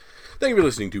Thank you for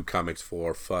listening to Comics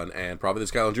for Fun and Profit. This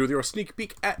is Kyle and Drew with your sneak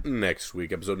peek at next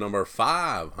week, episode number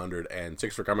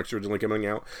 506 for comics originally coming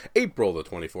out April the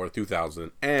 24th,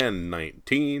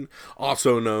 2019,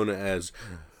 also known as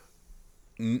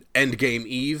Endgame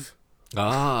Eve.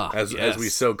 As we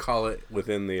so call it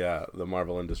within the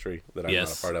Marvel industry that I'm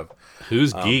not a part of.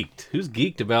 Who's geeked? Who's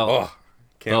geeked about?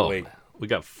 Can't wait. We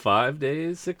got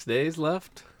 6 days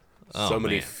left. So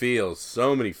many feels.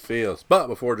 But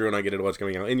before Drew and I get into what's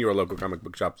coming out in your local comic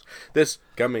book shops this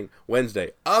coming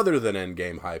Wednesday, other than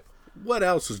Endgame hype, what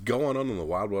else is going on in the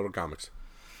wild world of comics?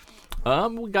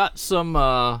 We got some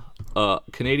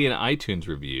Canadian iTunes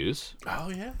reviews. Oh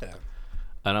yeah.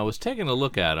 And I was taking a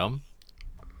look at them,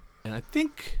 and I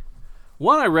think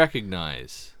one I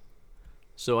recognize.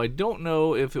 So I don't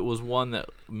know if it was one that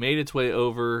made its way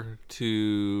over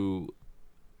to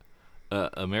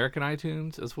American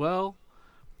iTunes as well,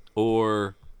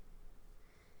 or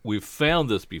we've found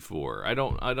this before. I'm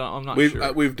not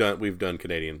sure. We've done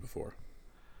Canadian before.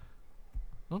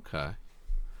 Okay.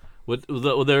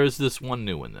 Well, there is this one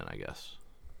new one then, I guess.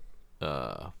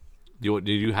 Did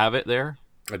you have it there?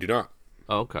 I do not.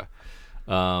 Oh, okay.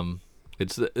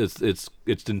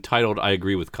 It's entitled "I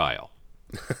Agree with Kyle."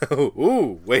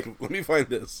 Ooh, wait, let me find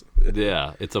this.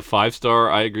 Yeah, it's a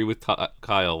 5-star "I Agree with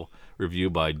Kyle" review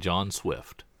by John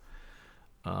Swift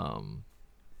from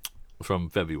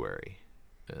February.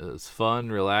 It's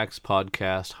fun, relaxed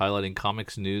podcast highlighting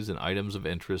comics news and items of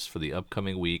interest for the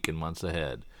upcoming week and months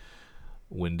ahead.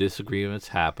 When disagreements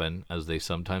happen, as they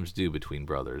sometimes do between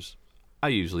brothers, I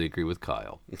usually agree with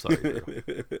Kyle. Sorry, Drew.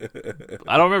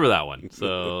 I don't remember that one,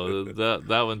 so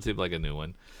that one seemed like a new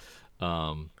one.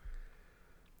 And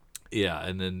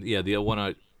then the other one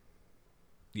I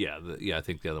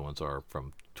think the other ones are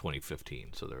from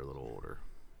 2015, so they're a little older.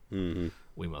 Mm-hmm.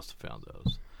 We must have found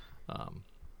those.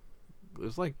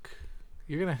 It's like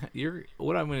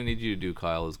what I'm gonna need you to do,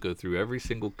 Kyle, is go through every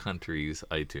single country's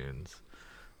iTunes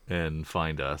and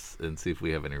find us and see if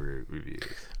we have any reviews.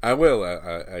 I will.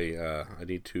 I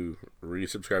need to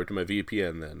resubscribe to my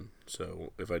VPN then.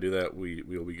 So if I do that, we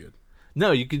will be good.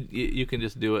 No, you can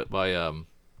just do it by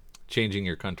changing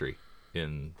your country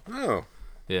in. Oh.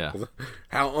 Yeah.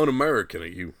 How un-American are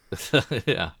you?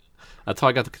 Yeah. That's how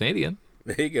I got the Canadian.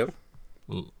 There you go.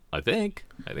 Well, I think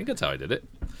that's how I did it.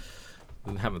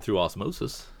 Didn't have it through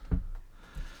osmosis.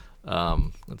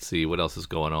 Let's see what else is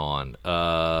going on.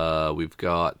 We've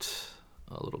got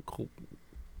a little cool.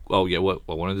 Oh yeah, what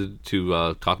I wanted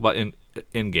to talk about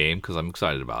Endgame because I'm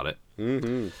excited about it.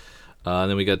 Mm-hmm.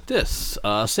 Then we got this.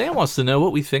 Sam wants to know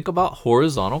what we think about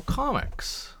horizontal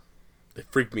comics. They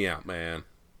freak me out, man.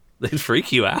 They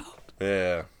freak you out?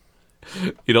 Yeah.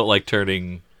 You don't like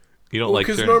turning. You don't like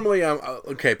turning. Because normally I'm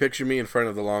okay. Picture me in front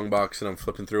of the long box and I'm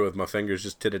flipping through with my fingers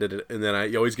just and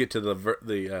then you always get to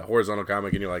the horizontal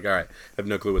comic and you're like, all right, I have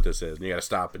no clue what this is, and you got to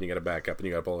stop and you got to back up and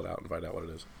you got to pull it out and find out what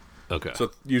it is. Okay. So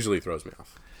it usually throws me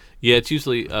off. Yeah, it's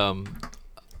usually. I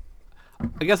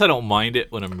guess I don't mind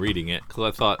it when I'm reading it because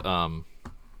I thought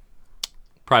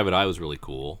Private Eye was really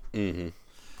cool. Mm-hmm.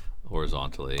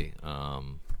 Horizontally.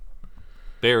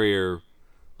 Barrier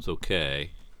was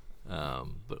okay,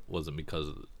 but wasn't because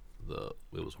it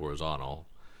was horizontal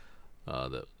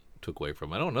that took away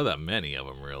from. I don't know that many of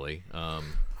them really. I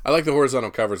like the horizontal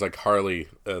covers, like Harley.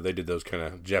 They did those kind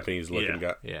of Japanese looking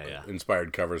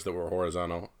inspired covers that were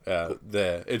horizontal.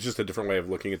 It's just a different way of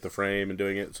looking at the frame and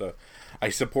doing it. So I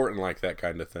support and like that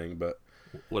kind of thing. But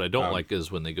what I don't like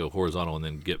is when they go horizontal and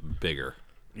then get bigger.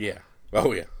 Yeah.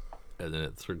 Oh yeah. And then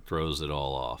it throws it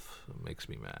all off. It makes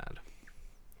me mad.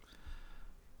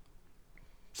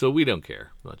 So we don't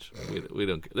care much. We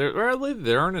don't care.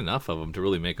 There aren't enough of them to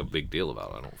really make a big deal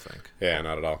about, I don't think. Yeah,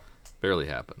 not at all. Barely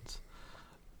happens.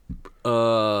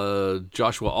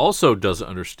 Joshua also doesn't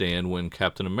understand when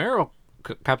Captain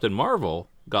Marvel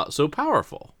got so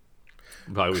powerful.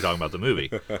 Probably talking about the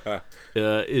movie.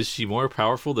 Is she more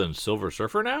powerful than Silver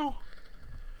Surfer now?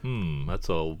 That's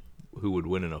a who would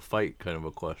win in a fight kind of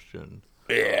a question.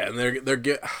 Yeah, and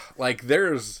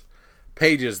there's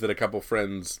pages that a couple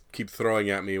friends keep throwing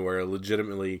at me where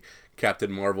legitimately Captain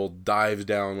Marvel dives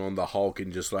down on the Hulk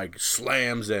and just like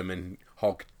slams him, and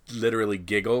Hulk literally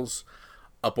giggles,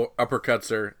 uppercuts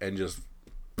her, and just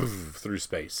poof, through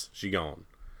space. She gone.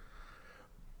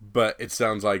 But it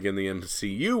sounds like in the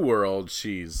MCU world,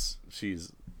 she's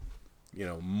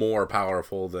more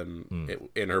powerful than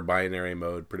in her binary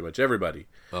mode, pretty much everybody.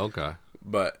 Okay.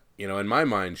 But, in my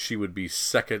mind, she would be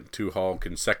second to Hulk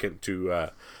and second to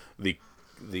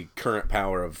the current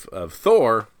power of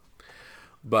Thor.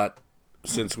 But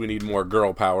since we need more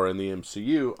girl power in the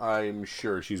MCU, I'm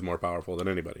sure she's more powerful than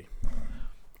anybody.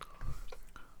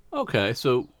 Okay,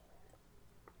 so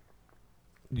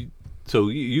So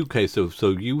you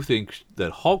think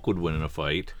that Hulk would win in a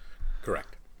fight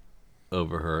Correct.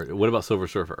 over her? What about Silver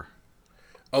Surfer?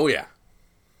 Oh yeah,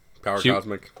 Power She-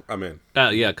 Cosmic. I'm in.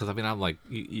 Yeah, because I mean, I'm like,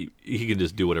 he can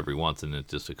just do whatever he wants and then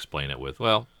just explain it with,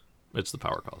 well, it's the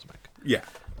Power Cosmic. Yeah.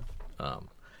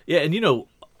 Yeah, and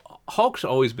Hulk's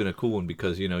always been a cool one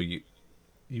because you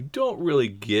don't really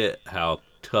get how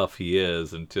tough he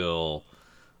is until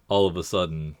all of a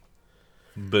sudden,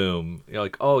 boom, you're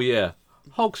like, oh yeah,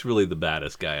 Hulk's really the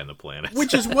baddest guy on the planet.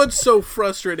 Which is what's so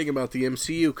frustrating about the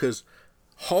MCU, because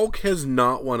Hulk has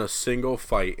not won a single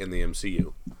fight in the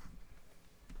MCU.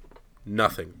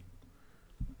 Nothing.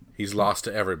 He's lost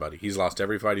to everybody. He's lost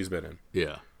every fight he's been in.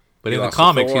 Yeah, but He in the lost to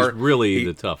comics, Thor. he's really He-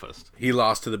 the toughest. He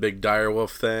lost to the big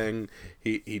direwolf thing.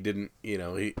 He didn't,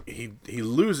 he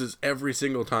loses every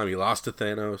single time. He lost to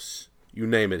Thanos. You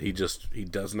name it. He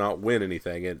does not win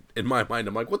anything. And in my mind,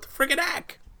 I'm like, what the friggin'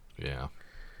 heck? Yeah.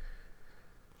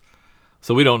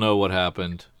 So we don't know what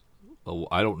happened.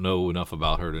 I don't know enough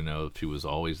about her to know if she was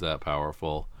always that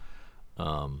powerful.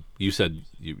 You said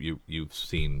you've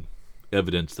seen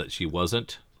evidence that she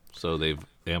wasn't, so they've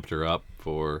amped her up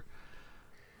for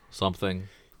something.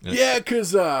 Yeah,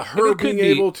 because her it could being be-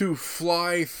 able to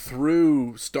fly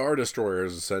through Star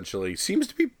Destroyers, essentially, seems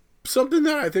to be something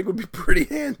that I think would be pretty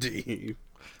handy.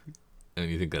 And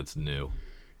you think that's new?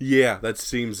 Yeah, that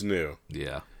seems new.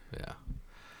 Yeah.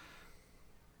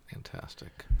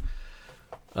 Fantastic.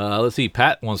 Let's see.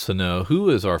 Pat wants to know, who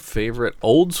is our favorite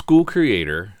old school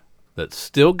creator that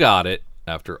still got it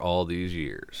after all these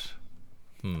years?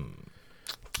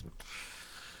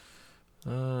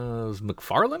 Does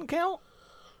McFarlane count?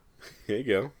 Here you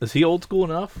go. Is he old school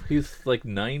enough? He's like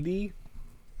 90.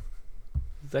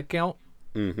 Does that count?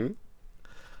 Mm-hmm. I'm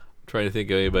trying to think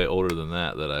of anybody older than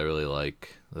that I really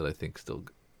like, that I think still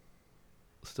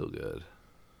good.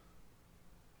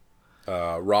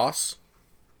 Ross?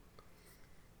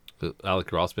 Has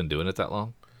Alec Ross been doing it that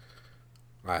long?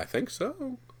 I think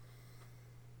so.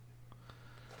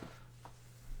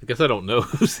 I guess I don't know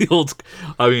who's the old.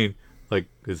 I mean, like,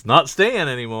 it's not Stan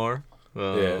anymore.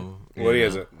 Yeah. Well, he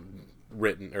hasn't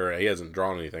written, or he hasn't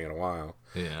drawn anything in a while.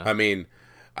 Yeah. I mean,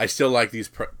 I still like these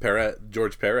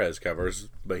George Perez covers,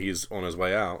 but he's on his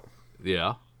way out.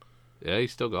 Yeah, he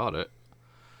still got it.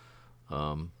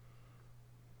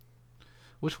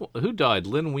 Which one, who died?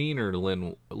 Lynn Wein or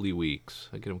Lee Weeks?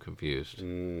 I get them confused.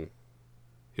 You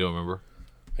don't remember?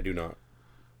 I do not.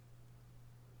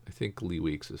 I think Lee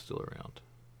Weeks is still around.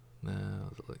 No,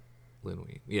 is it like Lynn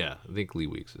Wein? Yeah, I think Lee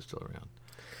Weeks is still around.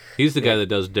 He's the guy that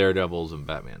does Daredevils and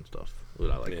Batman stuff.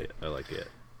 I like it. I like it.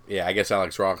 Yeah, I guess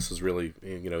Alex Ross is really,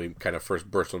 he kind of first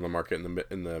burst on the market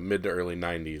in the mid to early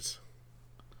 90s.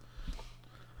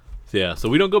 Yeah, so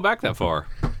we don't go back that far.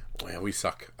 Well, we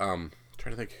suck. Trying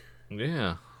to think.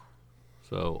 Yeah.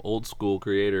 So old school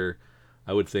creator,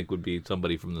 I would think would be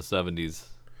somebody from the 70s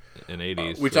and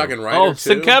 80s. We so. talking writer, Oh,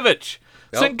 too? Sienkiewicz.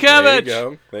 Oh,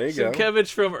 Sienkiewicz. There you go.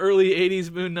 Sienkiewicz from early 80s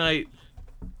Moon Knight.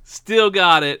 Still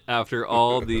got it after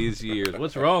all these years.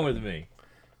 What's wrong with me?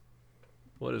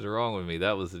 What is wrong with me?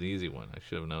 That was an easy one. I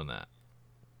should have known that.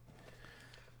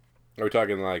 Are we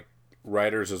talking like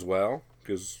writers as well?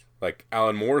 Because like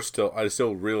Alan Moore I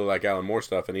still really like Alan Moore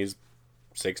stuff, and he's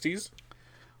 60s.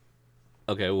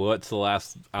 Okay, well, what's the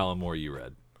last Alan Moore you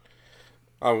read?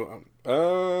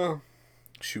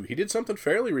 Shoot, he did something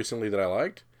fairly recently that I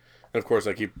liked, and of course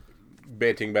I keep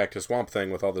banting back to Swamp Thing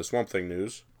with all the Swamp Thing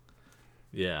news.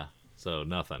 Yeah, so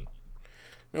nothing.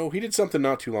 No, he did something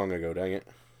not too long ago. Dang it!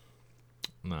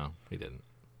 No, he didn't.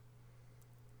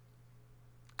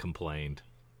 Complained.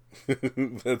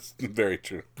 That's very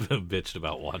true. Bitched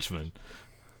about Watchmen.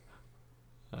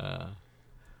 Yeah,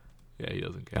 he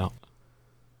doesn't count.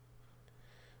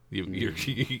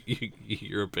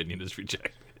 Your opinion is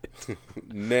rejected.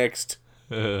 Next.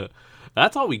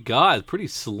 That's all we got. It's pretty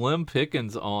slim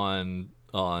pickings on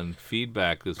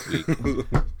feedback this week.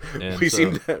 And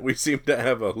we seem to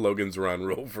have a Logan's Run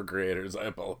rule for creators. I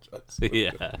apologize.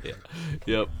 yeah.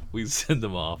 Yep, we send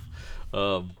them off.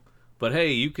 But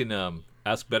hey, you can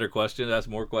ask better questions, ask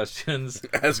more questions.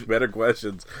 Ask better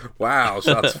questions. Wow,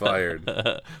 shots fired.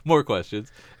 More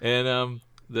questions. And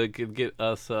that could get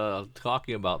us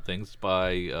talking about things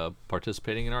by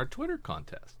participating in our Twitter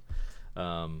contest.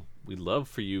 We'd love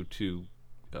for you to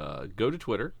go to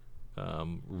Twitter,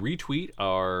 retweet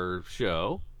our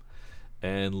show,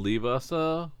 and leave us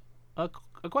a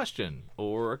question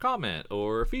or a comment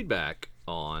or feedback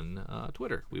on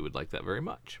Twitter. We would like that very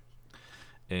much.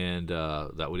 And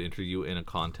that would enter you in a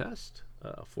contest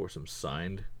for some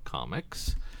signed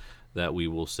comics that we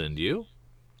will send you.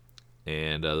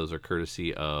 And those are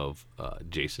courtesy of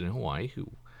Jason in Hawaii,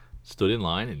 who stood in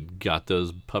line and got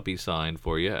those puppies signed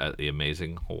for you at the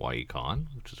Amazing Hawaii Con,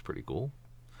 which is pretty cool.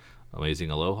 Amazing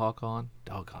Aloha Con?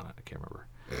 Doggone it, I can't remember.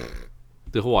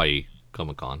 The Hawaii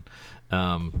Comic Con.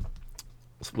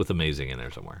 With Amazing in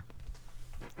there somewhere.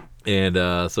 And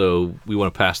so we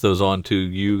want to pass those on to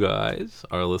you guys,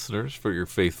 our listeners, for your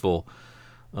faithful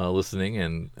listening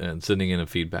and sending in a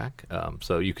feedback.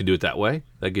 So you can do it that way.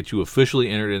 That gets you officially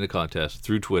entered in the contest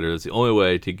through Twitter. That's the only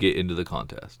way to get into the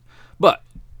contest. But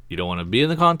you don't want to be in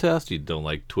the contest, you don't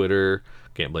like Twitter,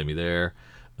 can't blame you there,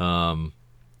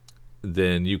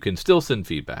 then you can still send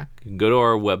feedback. You can go to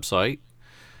our website,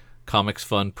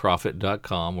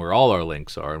 comicsfunprofit.com, where all our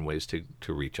links are and ways to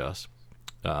reach us.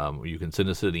 You can send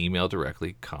us an email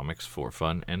directly,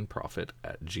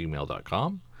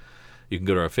 comicsforfunandprofit@gmail.com. You can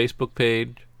go to our Facebook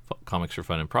page, Comics for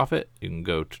Fun and Profit. You can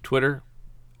go to Twitter,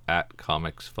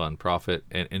 @ComicsFunProfit,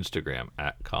 and Instagram,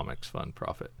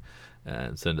 @ComicsFunProfit,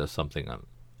 and send us something on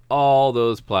all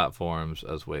those platforms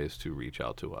as ways to reach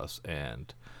out to us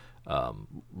and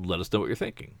let us know what you're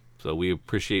thinking. So we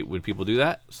appreciate when people do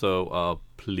that. So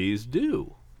please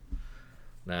do.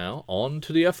 Now, on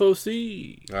to the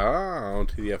FOC. On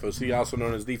to the FOC, also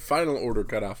known as the final order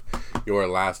cutoff. Your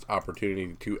last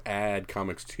opportunity to add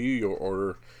comics to your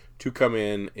order to come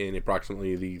in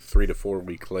approximately the 3 to 4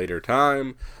 week later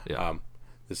time. Yeah.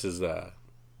 This is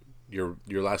your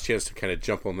last chance to kind of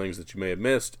jump on things that you may have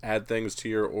missed, add things to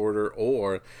your order,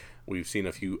 or we've seen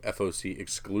a few FOC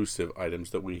exclusive items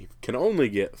that we can only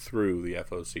get through the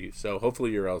FOC. So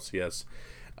hopefully your LCS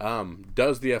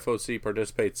does the FOC,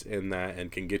 participates in that,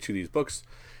 and can get you these books.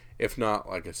 If not,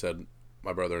 like I said,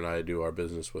 my brother and I do our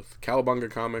business with Cowabunga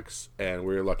Comics, and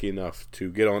we're lucky enough to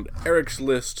get on Eric's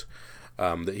list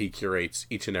that he curates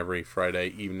each and every Friday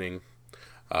evening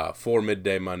for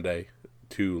midday Monday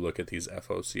to look at these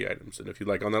FOC items. And if you'd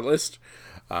like on that list,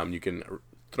 you can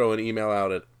throw an email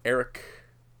out at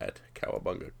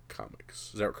Eric@Cowabunga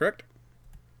Comics. Is that correct?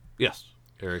 Yes,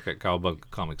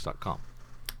 Eric@cowabungacomics.com.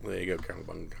 There you go,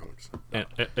 Cowabunga Comics.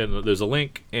 And there's a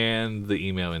link and the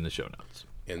email in the show notes.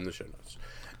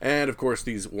 And, of course,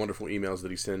 these wonderful emails that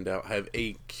he sends out have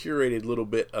a curated little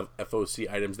bit of FOC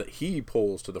items that he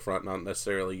pulls to the front, not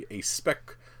necessarily a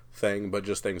spec thing, but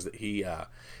just things that he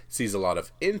sees a lot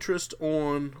of interest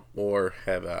on or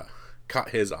have caught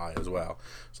his eye as well.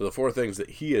 So the 4 things that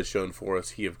he has shown for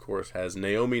us, he, of course, has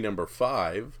Naomi number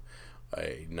 5,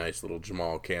 a nice little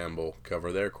Jamal Campbell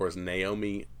cover there. Of course,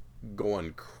 Naomi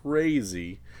going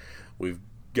crazy. We've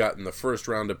gotten the first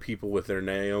round of people with their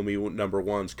Naomi number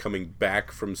 1s coming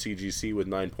back from CGC with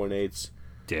 9.8s.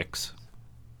 Dicks.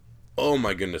 Oh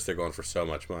my goodness, they're going for so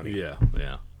much money. Yeah.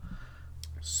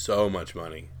 So much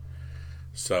money.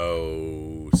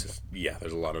 So, yeah,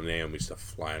 there's a lot of Naomi stuff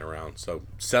flying around. So,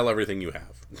 sell everything you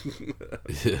have.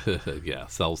 Yeah,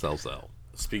 sell.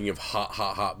 Speaking of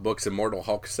hot books, Immortal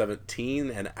Hulk 17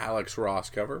 and Alex Ross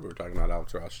cover. We were talking about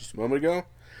Alex Ross just a moment ago.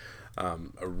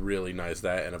 A really nice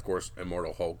that. And, of course,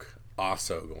 Immortal Hulk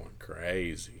also going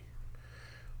crazy.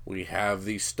 We have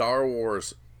the Star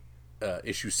Wars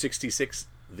issue 66,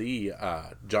 the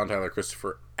John Tyler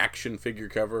Christopher action figure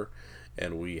cover.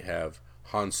 And we have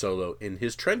Han Solo in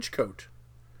his trench coat,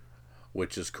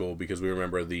 which is cool because we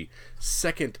remember the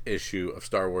second issue of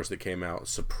Star Wars that came out,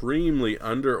 supremely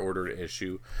underordered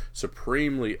issue,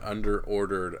 supremely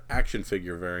underordered action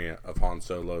figure variant of Han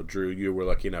Solo. Drew, you were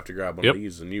lucky enough to grab one of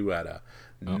these, and you had a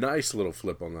nice little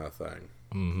flip on that thing.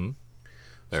 Mm-hmm.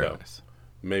 Very nice.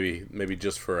 Maybe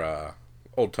just for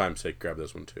old time's sake, grab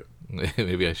this one too.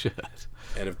 Maybe I should.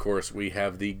 And of course, we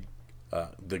have the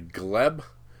Gleb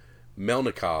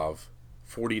Melnikov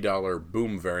 $40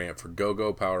 boom variant for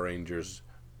Go-Go Power Rangers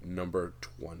number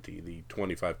 20, the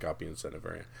 25 copy incentive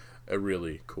variant. A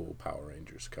really cool Power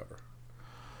Rangers cover.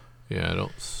 Yeah,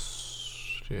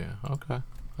 okay.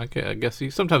 I guess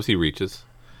sometimes he reaches.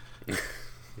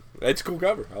 It's a cool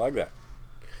cover. I like that.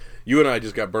 You and I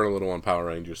just got burned a little on Power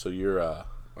Rangers, so you're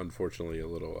unfortunately a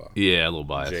little a little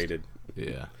biased. Jaded.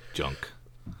 Yeah, junk.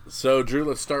 So, Drew,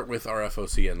 let's start with our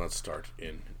FOC, and let's start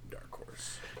in Dark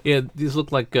Horse. Yeah, these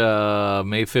look like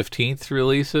May 15th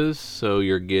releases, so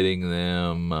you're getting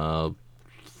them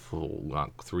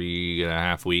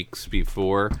 3.5 weeks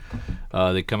before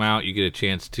they come out. You get a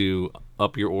chance to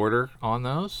up your order on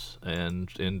those. And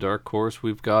in Dark Horse,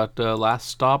 we've got Last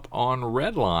Stop on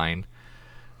Redline.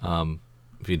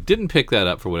 If you didn't pick that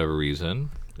up for whatever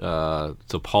reason,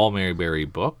 it's a Paul Mayberry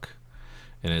book,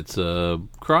 and it's a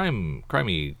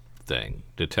crimey thing.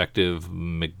 Detective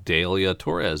Migdalia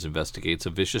Torres investigates a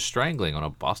vicious strangling on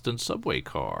a Boston subway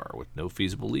car with no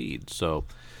feasible lead. So,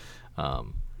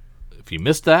 if you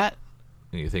missed that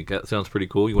and you think that sounds pretty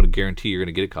cool, you want to guarantee you're going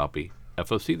to get a copy,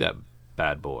 FOC that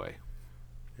Bad Boy.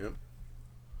 Yep.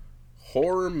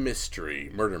 Horror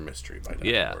mystery, murder mystery by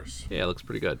Dark Horse. Yeah, it looks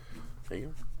pretty good. There you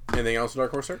go. Anything else in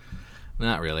Dark Horse, sir?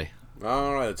 Not really.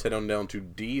 All right, let's head on down to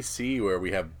DC, where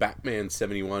we have Batman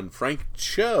 71, Frank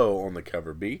Cho on the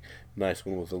cover B. Nice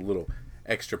one with a little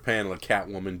extra panel of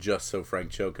Catwoman, just so Frank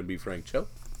Cho can be Frank Cho.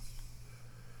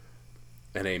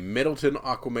 And a Middleton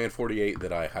Aquaman 48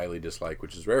 that I highly dislike,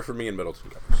 which is rare for me in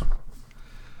Middleton covers.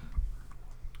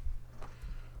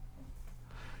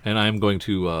 And I'm going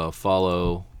to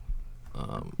follow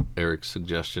Eric's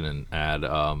suggestion and add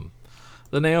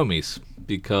the Naomi's,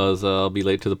 because I'll be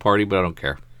late to the party, but I don't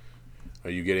care. Are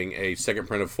you getting a second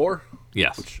print of 4?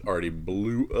 Yes. Which already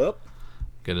blew up.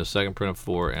 Get a second print of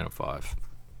 4 and a 5.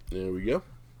 There we go.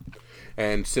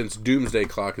 And since Doomsday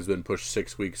Clock has been pushed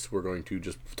 6 weeks, we're going to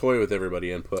just toy with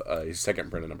everybody and put a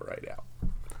second print of number 8 out.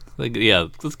 Yeah,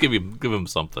 let's give him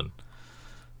something.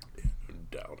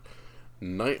 Down.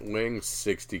 Nightwing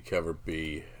 60 cover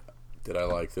B. Did I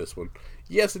like this one?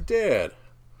 Yes, it did.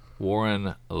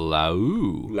 Warren Lau.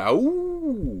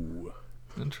 Lau.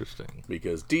 Interesting.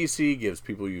 Because DC gives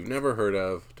people you've never heard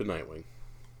of to Nightwing.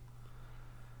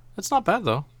 That's not bad,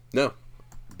 though. No.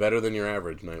 Better than your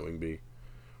average Nightwing B.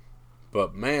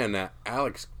 But man, that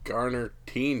Alex Garner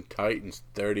Teen Titans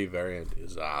 30 variant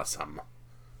is awesome.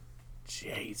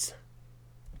 Jeez.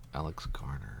 Alex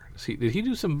Garner. Did he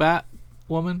do some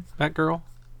Batgirl?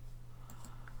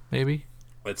 Maybe?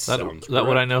 Is that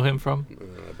what I know him from?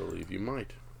 I believe you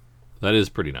might. That is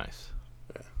pretty nice.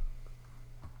 Yeah.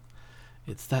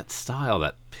 It's that style,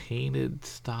 that painted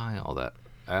style, that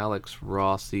Alex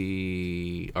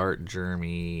Rossi, Art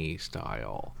Jeremy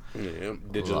style. Yeah,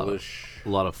 digitalish. A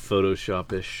lot of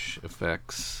Photoshop-ish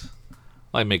effects.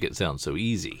 I make it sound so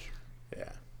easy.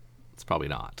 Yeah. It's probably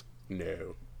not.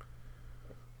 No.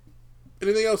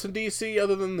 Anything else in DC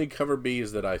other than the cover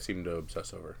Bs that I seem to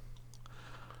obsess over?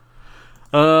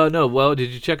 No. Well,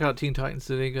 did you check out Teen Titans?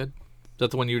 Is it any good? Is that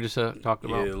the one you were just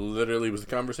talking about? It literally was the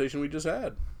conversation we just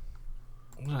had.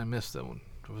 What did I miss that one?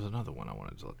 There was another one I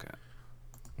wanted to look at.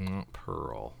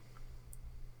 Pearl.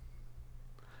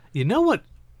 You know what?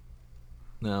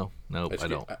 Nope, I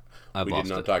don't. We did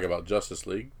not talk about Justice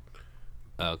League.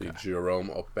 Okay. The Jerome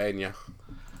Opeña.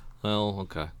 Well,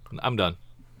 okay. I'm done.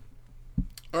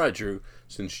 All right, Drew.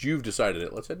 Since you've decided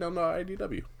it, let's head down to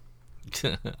IDW.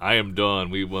 I am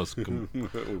done. We must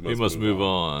move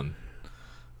on.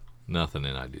 Nothing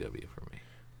in IDW for me.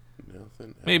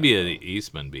 Nothing. Maybe an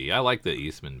Eastman B. I like the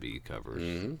Eastman B covers.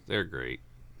 Mm-hmm. They're great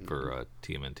for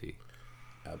TMNT.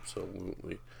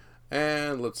 Absolutely.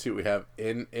 And let's see what we have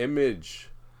in Image.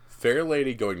 Fair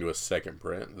Lady going to a second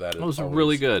print. That was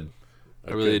really good.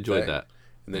 I really enjoyed that.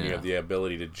 And then you have the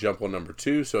ability to jump on number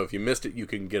 2. So if you missed it, you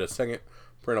can get a second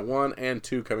print of 1 and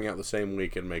 2 coming out the same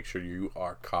week and make sure you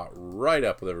are caught right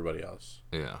up with everybody else.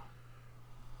 Yeah.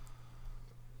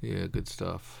 Yeah, good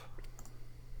stuff.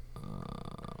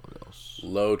 What else?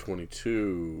 Low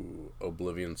 22.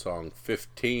 Oblivion Song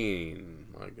 15.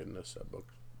 My goodness, that book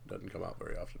doesn't come out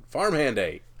very often. Farmhand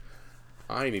 8.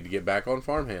 I need to get back on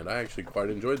Farmhand. I actually quite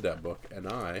enjoyed that book, and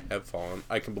I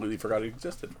completely forgot it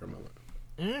existed for a moment.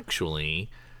 Actually,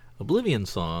 Oblivion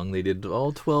Song, they did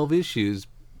all 12 issues.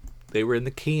 They were in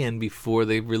the can before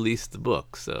they released the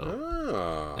book,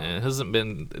 so it hasn't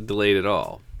been delayed at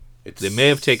all. They may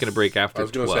have taken a break after 12. I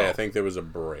was going to say, I think there was a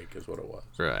break, is what it was.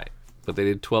 Right. But they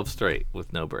did 12 straight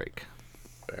with no break.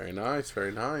 Very nice,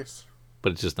 very nice.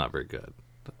 But it's just not very good.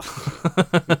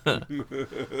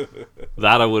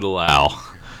 That I would allow.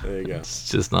 There you go. It's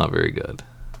just not very good.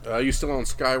 You still on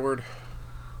Skyward?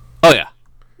 Oh, yeah.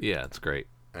 Yeah, it's great.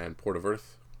 And Port of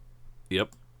Earth? Yep.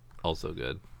 Also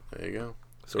good. There you go.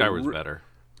 Skyward's better.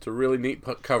 It's a really neat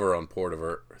cover on Port of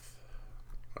Earth.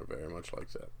 I very much like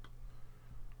that.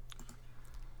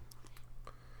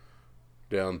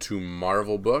 Down to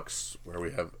Marvel books, where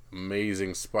we have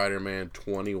Amazing Spider-Man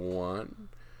 21.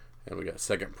 And we got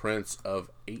second prints of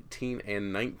 18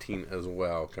 and 19 as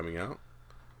well coming out.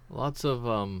 Lots of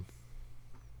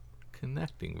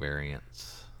connecting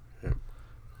variants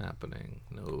happening.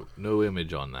 No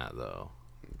image on that, though.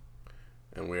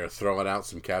 And we are throwing out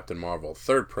some Captain Marvel.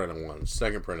 Third print of 1,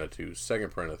 second print of 2,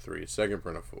 second print of 3, second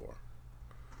print of 4.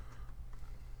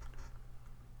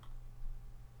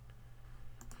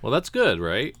 Well, that's good,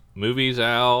 right? Movies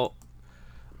out.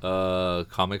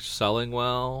 Comics selling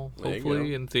well,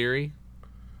 hopefully, in theory.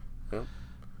 Yep.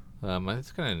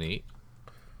 It's kind of neat.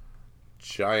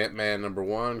 Giant Man number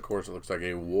 1. Of course, it looks like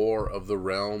a War of the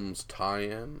Realms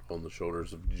tie-in on the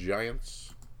shoulders of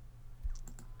giants.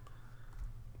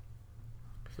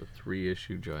 It's a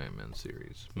 3-issue Giant Man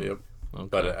series. Yep. Okay.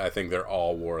 But I think they're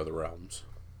all War of the Realms.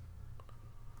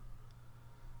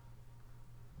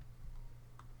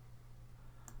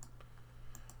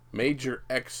 Major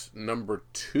X number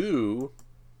 2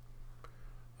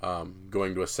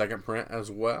 going to a second print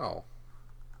as well.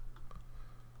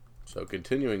 So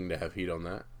continuing to have heat on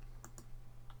that.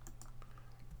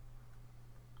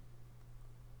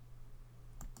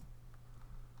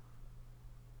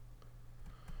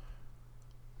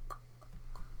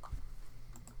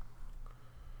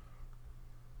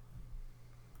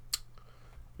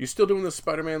 You still doing the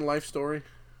Spider-Man life story?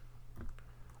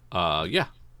 Yeah.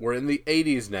 We're in the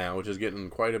 80s now, which is getting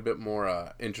quite a bit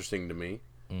more interesting to me.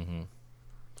 Mm-hmm.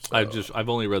 So, I've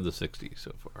only read the 60s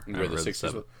so far. You read the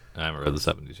 60s? I haven't read the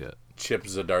 70s yet. Chip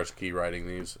Zdarsky writing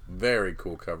these. Very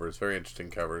cool covers. Very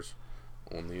interesting covers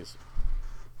on these.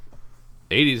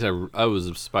 80s, I was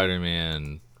a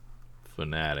Spider-Man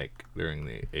fanatic during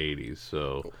the 80s,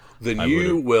 so... Then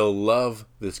you will love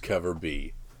this cover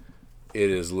B.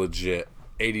 It is legit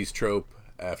 80s trope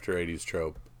after 80s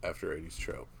trope after 80s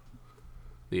trope.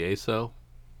 The ASO?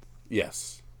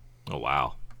 Yes. Oh,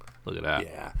 wow. Look at that.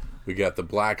 Yeah. We got the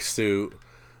black suit.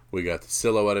 We got the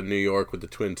silhouette of New York with the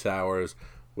Twin Towers.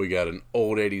 We got an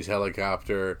old 80s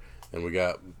helicopter. And we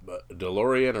got a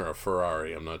DeLorean or a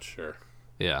Ferrari. I'm not sure.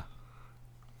 Yeah.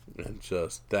 And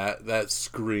just that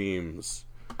screams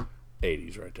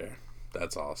 80s right there.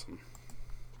 That's awesome.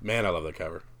 Man, I love the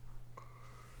cover.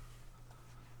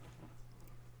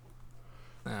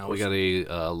 Now we got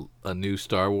a new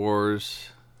Star Wars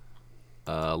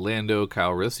Lando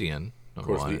Calrissian. Of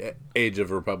course, the Age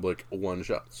of Republic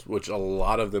one-shots, which a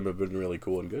lot of them have been really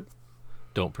cool and good.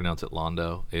 Don't pronounce it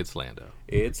Londo. It's Lando.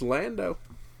 It's Lando.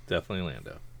 Definitely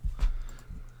Lando.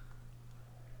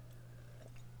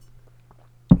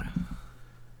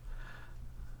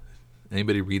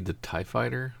 Anybody read the TIE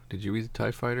Fighter? Did you read the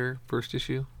TIE Fighter first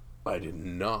issue? I did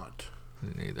not.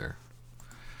 Neither.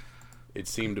 It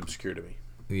seemed obscure to me.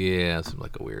 Yeah, it seemed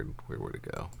like a weird way to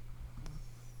go.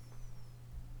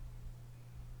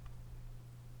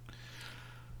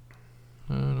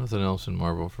 Nothing else in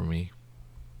Marvel for me.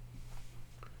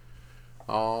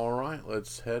 All right,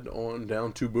 let's head on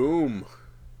down to Boom.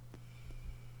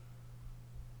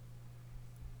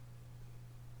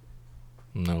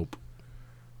 Nope.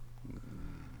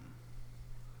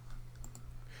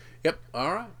 Yep,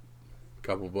 all right.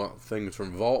 Couple of things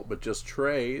from Vault, but just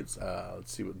trades.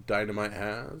 Let's see what Dynamite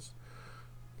has.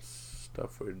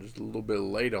 Stuff we're just a little bit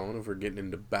late on. If we're getting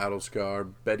into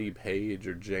Battlescar, Betty Page,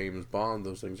 or James Bond,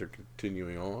 those things are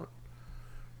continuing on.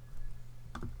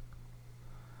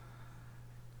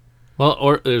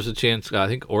 Well, there's a chance. I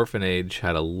think Orphan Age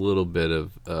had a little bit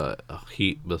of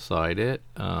heat beside it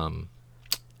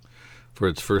for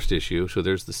its first issue. So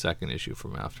there's the second issue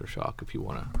from Aftershock if you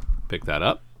want to pick that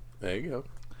up. There you go.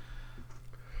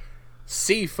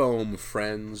 Seafoam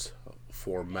Friends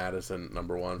for Madison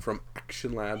 #1 from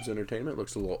Action Labs Entertainment.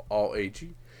 Looks a little all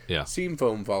agey. Yeah.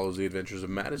 Seafoam follows the adventures of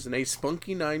Madison, a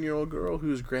spunky 9-year-old girl who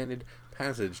is granted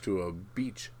passage to a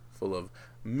beach full of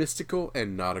mystical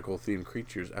and nautical themed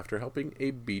creatures after helping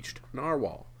a beached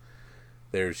narwhal.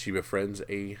 There she befriends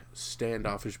a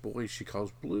standoffish boy she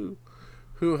calls Blue,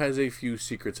 who has a few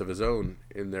secrets of his own.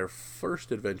 In their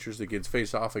first adventures, the kids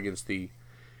face off against the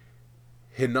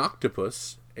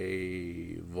Hinoctopus,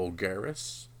 a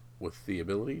Vulgaris with the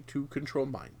ability to control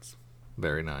minds.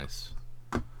 Very nice.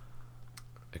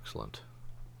 Excellent.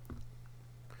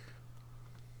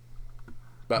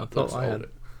 But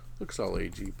looks all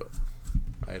agey, but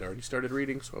I had already started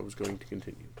reading, so I was going to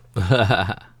continue.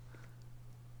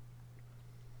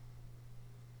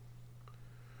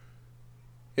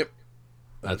 Yep.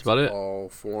 That's about it. All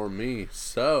for me.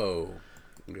 So,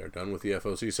 we are done with the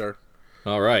FOC, sir.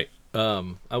 All right.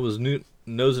 I was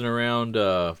nosing around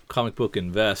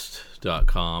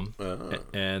comicbookinvest.com,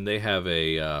 and they have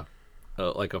a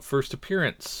first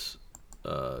appearance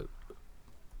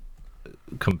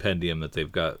compendium that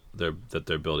they've got that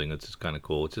they're building. It's just kind of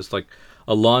cool. It's just like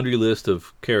a laundry list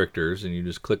of characters, and you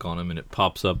just click on them, and it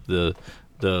pops up the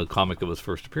comic that was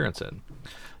first appearance in.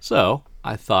 So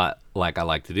I thought, like I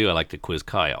like to do, I like to quiz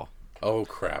Kyle. Oh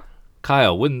crap!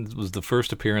 Kyle, when was the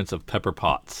first appearance of Pepper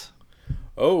Potts?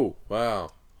 Oh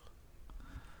wow!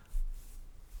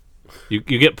 You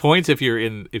get points if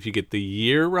you get the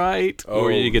year right,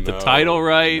 or you get the title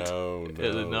right, and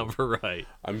the number right.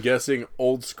 I'm guessing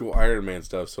old school Iron Man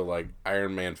stuff, so like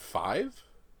Iron Man 5?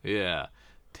 Yeah.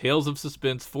 Tales of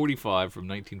Suspense 45 from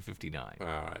 1959.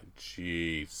 Ah,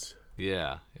 jeez.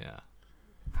 Yeah.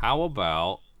 How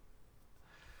about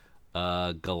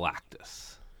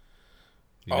Galactus?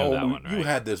 You know that one, right? You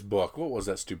had this book. What was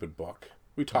that stupid book?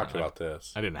 We talked about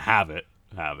this. I didn't have it,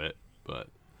 but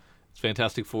it's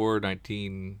Fantastic Four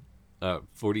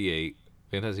 1948.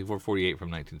 Fantastic Four 48 from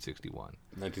 1961.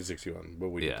 1961, but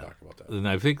we didn't talk about that. And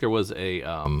I think there was a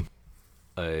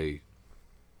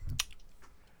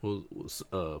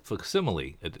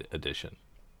facsimile edition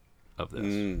of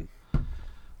this.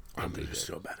 I'm just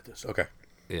so bad at this. Okay.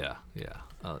 Yeah.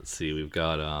 Let's see. We've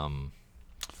got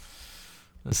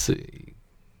let's see.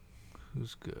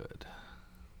 Who's good?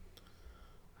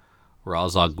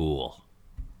 Ra's al Ghul.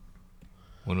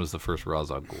 When was the first Ra's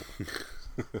al Ghul?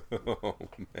 Oh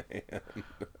man,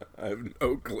 I have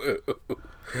no clue.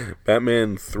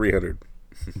 Batman 300.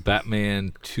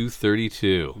 Batman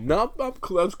 232. No, that's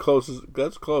close.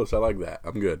 That's close. I like that.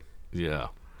 I'm good. Yeah,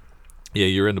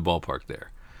 you're in the ballpark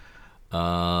there.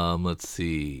 Let's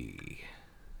see.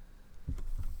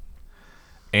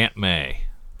 Aunt May.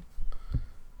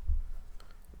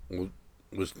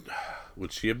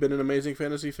 Would she have been an Amazing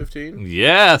Fantasy 15?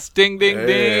 Yes, ding, ding,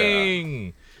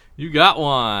 ding. You got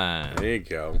one. There you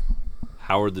go.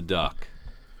 Howard the Duck.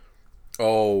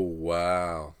 Oh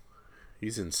wow,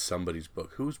 he's in somebody's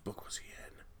book. Whose book was he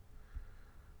in?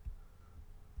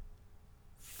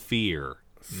 Fear.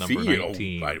 Number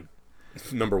 19.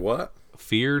 Number what?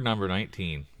 Fear number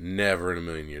 19. Never in a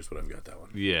million years would I've got that one.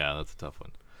 Yeah, that's a tough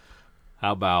one.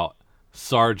 How about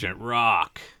Sergeant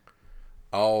Rock?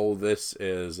 Oh, this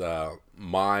is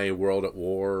My World at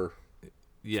War.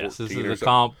 Yes, this is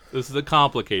a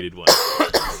complicated one.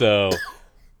 So,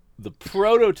 the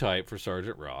prototype for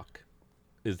Sergeant Rock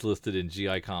is listed in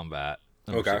GI Combat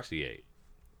number 68.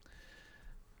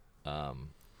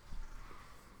 And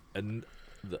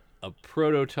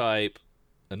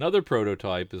another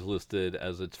prototype is listed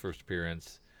as its first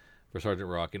appearance for Sergeant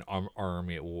Rock in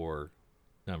Army at War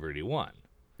number 81.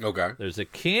 Okay. There's a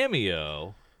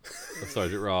cameo of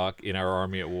Sergeant Rock in our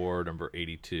Army at War number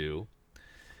 82.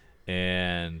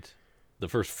 And the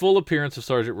first full appearance of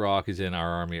Sergeant Rock is in our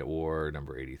Army at War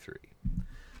number 83.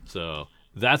 So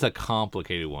that's a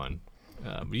complicated one.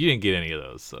 You didn't get any of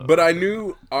those. So. But I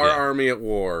knew our Army at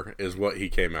War is what he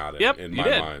came out in, in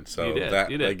my mind. So that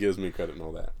gives me credit and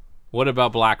all that. What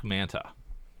about Black Manta?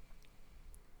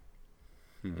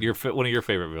 One of your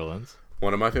favorite villains.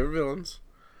 One of my favorite villains.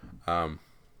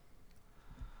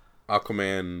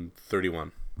 Aquaman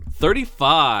 31.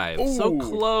 35. Ooh. So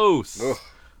close. Ugh.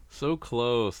 So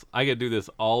close. I could do this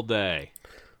all day.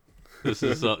 This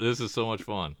is so much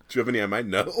fun. Do you have any I might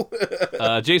know?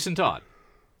 Jason Todd.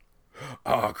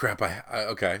 Oh crap!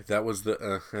 Okay. That was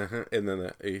the and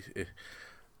then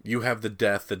you have the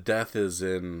death. The death is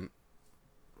in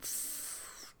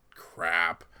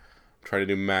crap. I'm trying to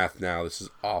do math now. This is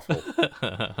awful.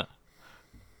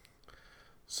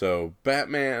 So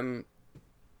Batman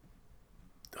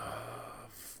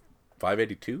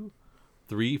 582.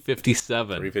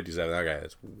 357. 357. Okay,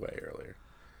 that's way earlier.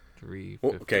 357.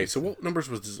 Well, okay, so what numbers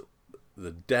was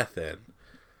the death in?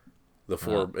 The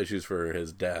 4 issues for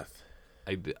his death.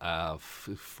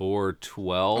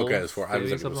 412. Okay, it's 4. I was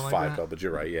thinking it was 5, like but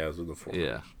you're right. Yeah, it was in the 4.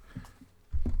 Yeah.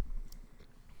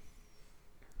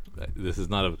 This is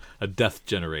not a death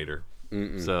generator.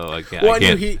 So I can't. Well, I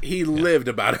knew he lived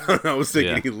about. I was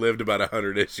thinking he lived about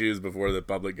 100 issues before the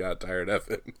public got tired of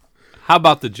him. How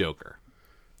about the Joker?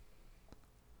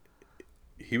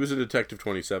 He was a Detective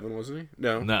 27, wasn't he?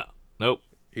 No. Nope.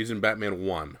 He's in Batman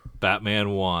 1. Batman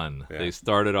 1. Yeah. They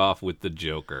started off with the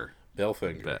Joker.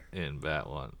 Bellfinger. In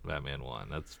Batman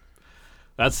 1.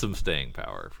 That's some staying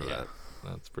power for that.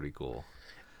 That's pretty cool.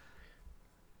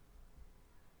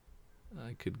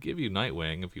 I could give you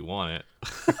Nightwing if you want it.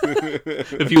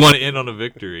 If you want to end on a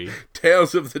victory.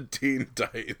 Tales of the Teen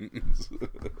Titans.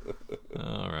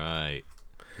 All right.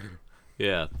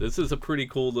 Yeah, this is a pretty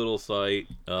cool little site.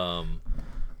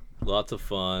 Lots of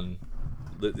fun.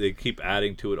 They keep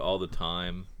adding to it all the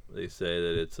time. They say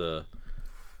that it's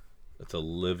a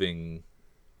living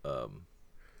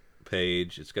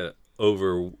page. It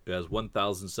has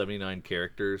 1,079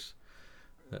 characters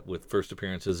with first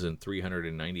appearances in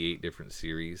 398 different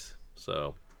series.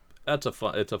 So it's a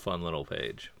fun little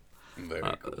page. Very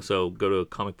cool. So go to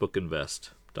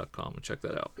comicbookinvest.com and check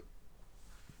that out.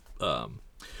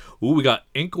 We got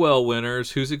Inkwell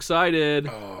winners. Who's excited?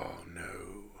 Oh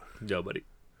no, nobody.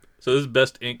 So this is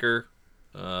Best Inker.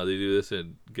 They do this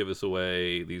and give us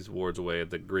these awards away at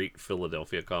the Great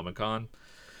Philadelphia Comic Con.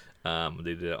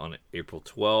 They did it on April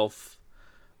 12th.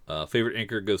 Favorite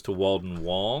inker goes to Walden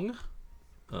Wong.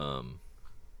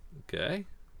 Okay.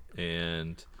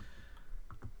 And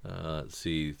let's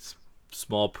see.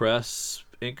 Small press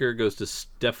inker goes to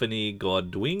Stephanie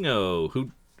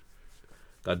Gaudiano.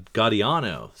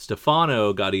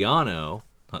 Stefano Gaudiano.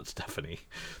 Not Stephanie.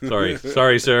 Sorry,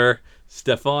 sir.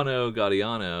 Stefano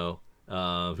Gaudiano.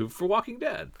 Who for Walking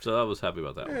Dead. So I was happy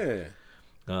about that one.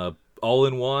 all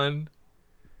in one,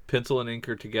 pencil and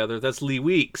inker together. That's Lee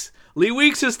Weeks. Lee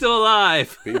Weeks is still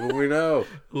alive. People we know.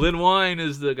 Lynn Wine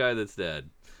is the guy that's dead.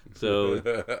 So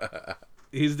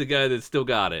he's the guy that's still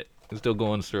got it. He's still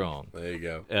going strong. There you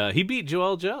go. He beat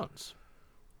Joel Jones,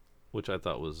 which I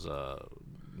thought was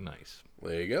nice.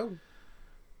 There you go.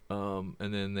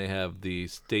 And then they have the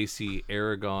Stacey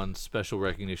Aragon Special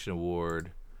Recognition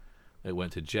Award. It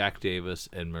went to Jack Davis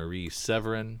and Marie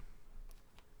Severin,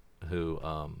 who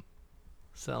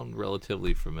sound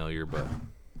relatively familiar, but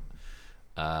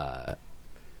I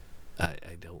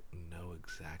don't know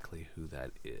exactly who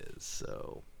that is.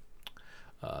 So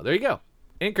there you go.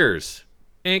 Inkers.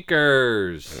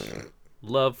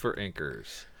 Love for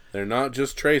inkers. They're not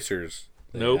just tracers.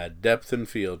 They add depth and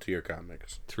feel to your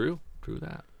comics. True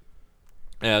that.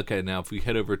 Okay, now if we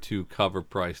head over to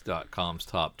CoverPrice.com's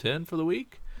top 10 for the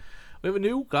week, we have a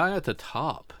new guy at the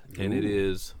top, and it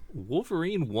is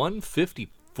Wolverine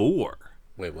 154.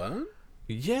 Wait, what?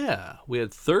 Yeah, we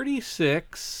had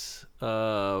 36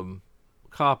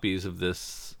 copies of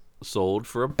this sold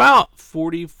for about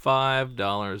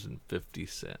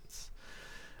 $45.50.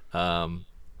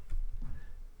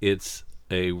 It's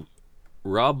a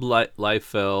Rob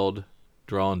Liefeld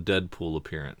drawn Deadpool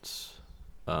appearance.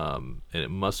 And it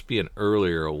must be an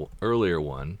earlier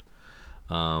one.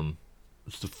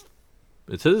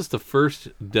 It says it's the first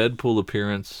Deadpool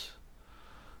appearance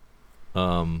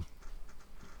with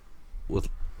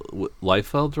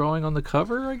Liefeld drawing on the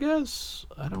cover, I guess?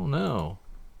 I don't know.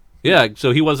 Yeah,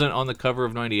 so he wasn't on the cover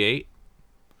of 98?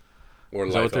 Or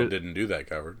Liefeld didn't do that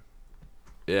cover.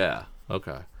 Yeah,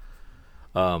 okay.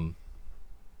 I'd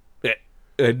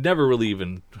never really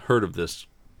even heard of this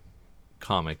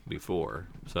comic before,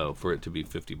 so for it to be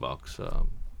 $50,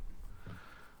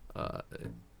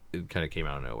 it kind of came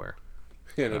out of nowhere.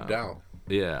 Yeah, no doubt.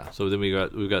 Yeah, so then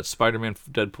we've got Spider-Man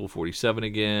Deadpool 47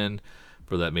 again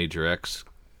for that Major X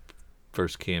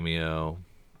first cameo.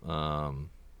 Naomi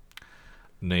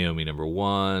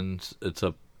 #1, it's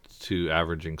up to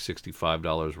averaging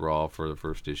 $65 raw for the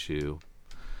first issue.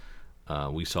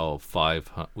 We saw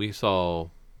 $600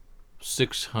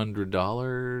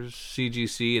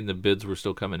 CGC, and the bids were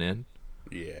still coming in.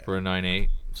 Yeah. For a 9.8,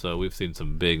 so we've seen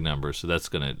some big numbers. So that's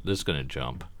gonna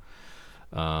jump.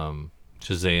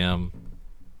 Shazam,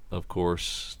 of course,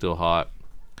 still hot.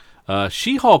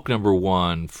 She-Hulk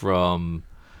 #1 from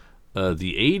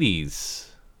the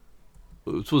 80s.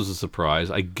 This was a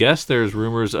surprise. I guess there's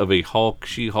rumors of a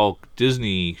She-Hulk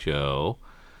Disney show.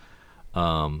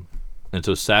 And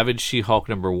so Savage She-Hulk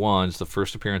 #1 is the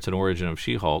first appearance and origin of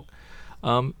She-Hulk.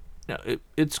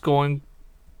 It's going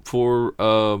for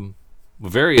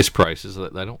various prices.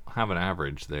 I don't have an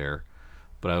average there,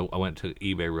 but I went to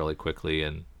eBay really quickly,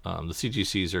 and the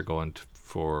CGCs are going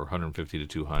for $150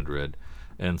 to $200,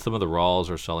 and some of the raws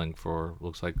are selling for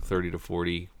looks like $30 to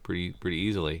 $40 pretty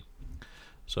easily.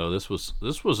 So this was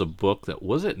a book that,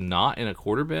 was it not in a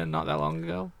quarter bin not that long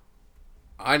ago?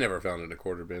 I never found it in a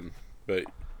quarter bin, but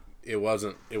it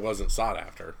wasn't sought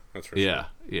after. That's for sure.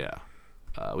 Yeah.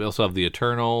 We also have the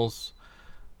Eternals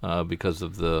because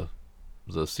of the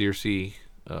Circe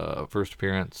first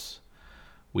appearance.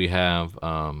 We have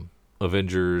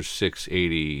Avengers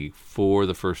 684,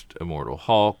 the first Immortal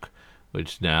Hulk,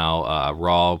 which now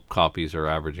raw copies are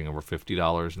averaging over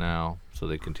 $50 now, so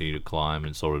they continue to climb,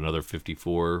 and sold another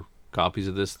 54 copies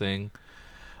of this thing.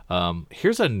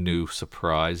 Here's a new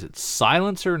surprise. It's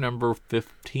Silencer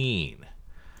 #15.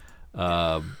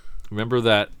 Remember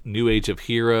that New Age of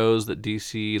Heroes that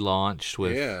DC launched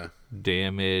with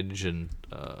Damage and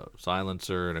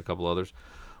Silencer and a couple others?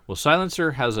 Well,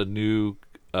 Silencer has a new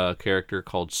character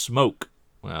called Smoke.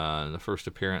 The first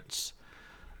appearance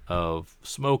of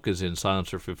Smoke is in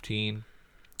Silencer 15.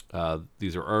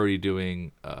 These are already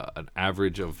doing an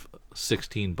average of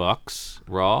 $16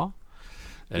 raw.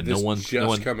 And Did this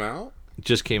just come out?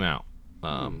 Just came out.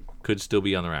 Could still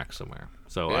be on the rack somewhere.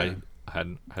 So I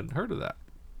hadn't heard of that.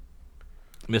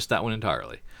 Missed that one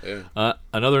entirely. Yeah.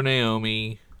 Another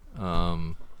Naomi.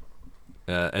 And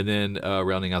then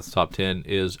rounding out the top 10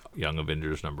 is Young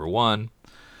Avengers #1.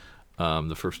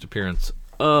 The first appearance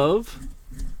of...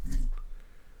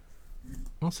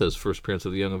 Well, it says first appearance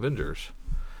of the Young Avengers.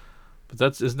 But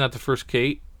isn't that the first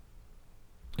Kate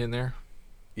in there?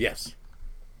 Yes.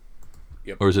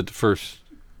 Yep. Or is it the first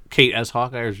Kate as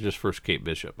Hawkeye, or is it just first Kate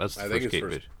Bishop? That's the first Kate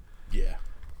Bishop. Yeah.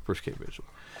 First Kate Bishop.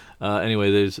 Anyway,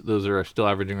 those are still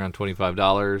averaging around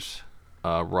 $25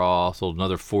 raw. Sold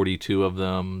another 42 of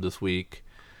them this week,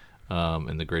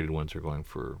 and the graded ones are going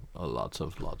for lots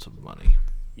of money.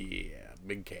 Yeah,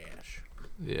 big cash.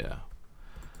 Yeah.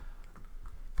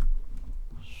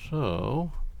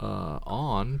 So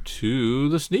on to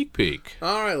the sneak peek.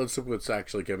 All right, let's look what's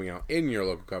actually coming out in your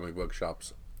local comic book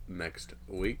shops next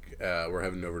week. We're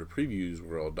heading over to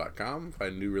previewsworld.com.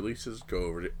 Find new releases. Go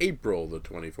over to April the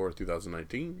 24th,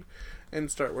 2019,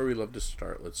 and start where we love to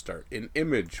start. Let's start in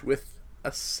Image with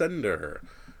Ascender.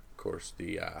 Of course,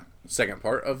 the second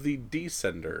part of the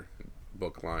Descender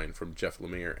book line from Jeff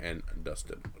Lemire and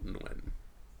Dustin Nguyen.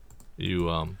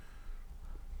 You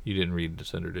didn't read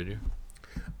Descender, did you?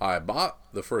 I bought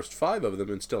the first 5 of them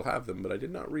and still have them, but I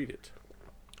did not read it.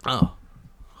 Oh.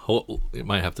 You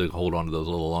might have to hold on to those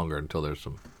a little longer until there's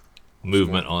some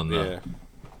movement on the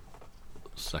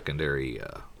secondary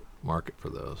market for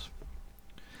those.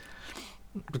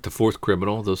 But the Fourth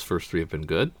Criminal, those first 3 have been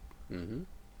good. Mm-hmm.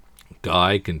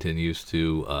 Guy continues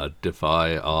to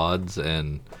defy odds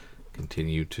and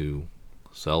continue to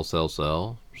sell.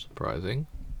 Surprising.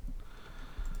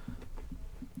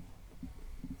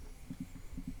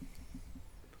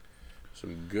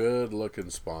 Some good-looking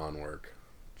Spawn work.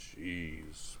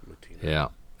 Jeez, Matina.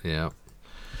 Yeah.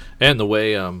 And the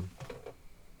way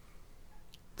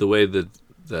that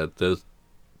the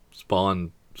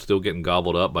Spawn still getting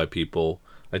gobbled up by people,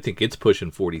 I think it's pushing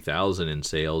 40,000 in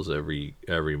sales every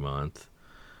month.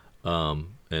 And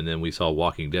then we saw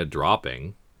Walking Dead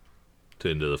dropping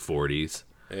into the 40s.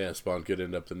 Yeah, Spawn could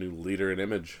end up the new leader in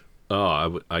Image.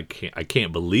 Oh, I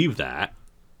can't believe that,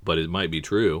 but it might be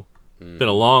true. It's been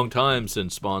a long time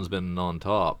since Spawn's been on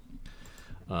top.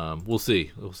 We'll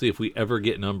see. We'll see if we ever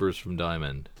get numbers from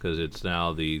Diamond, because it's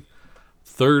now the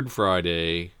 3rd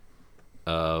Friday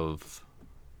of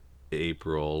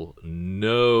April.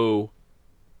 No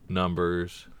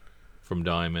numbers from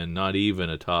Diamond, not even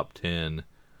a top 10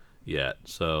 yet.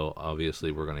 So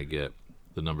obviously we're going to get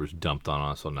the numbers dumped on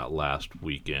us on that last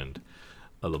weekend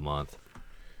of the month,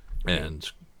 and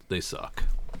they suck.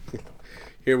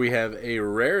 Here we have a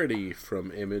rarity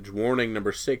from Image, Warning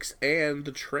number 6, and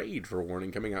the trade for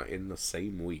Warning coming out in the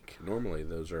same week. Normally,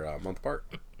 those are a month apart.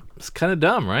 It's kind of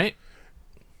dumb, right?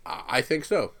 I think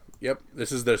so. Yep.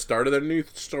 This is the start of their new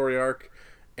story arc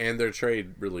and their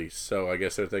trade release. So I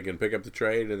guess they're thinking pick up the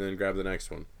trade and then grab the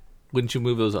next one. Wouldn't you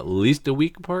move those at least a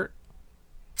week apart?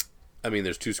 I mean,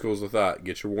 there's 2 schools of thought.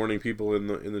 Get your Warning people in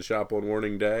the shop on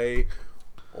Warning Day,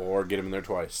 or get them in there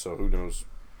twice. So who knows?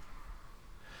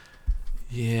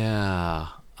 Yeah,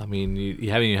 I mean,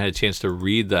 you haven't even had a chance to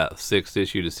read that 6th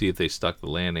issue to see if they stuck the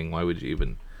landing. Why would you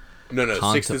even? No,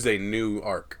 6th is a new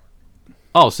arc.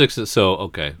 Oh, 6 is so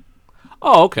okay.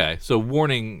 Oh, okay. So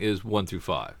Warning is 1 through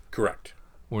 5. Correct.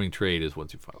 Warning trade is 1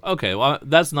 through 5. Okay, well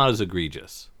that's not as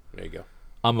egregious. There you go.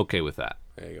 I'm okay with that.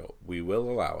 There you go. We will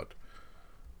allow it.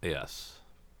 Yes.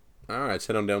 All right,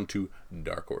 send on down to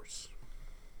Dark Horse.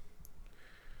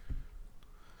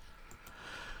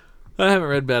 I haven't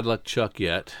read Bad Luck Chuck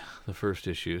yet, the first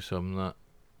issue, so I'm not.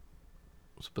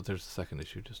 But there's the second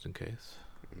issue, just in case.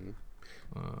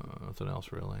 Mm-hmm. Nothing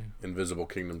else really. Invisible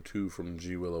Kingdom 2 from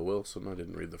G. Willow Wilson. I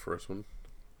didn't read the first one.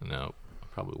 No, I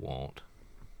probably won't.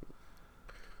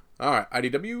 All right,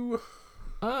 IDW. It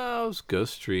was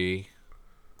Ghost Tree,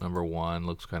 number 1.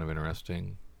 Looks kind of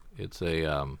interesting. It's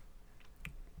it's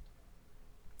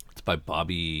by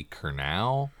Bobby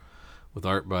Curnow, with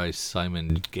art by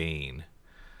Simon Gain.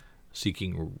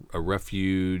 Seeking a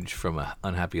refuge from an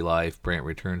unhappy life, Brant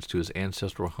returns to his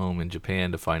ancestral home in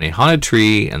Japan to find a haunted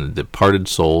tree and the departed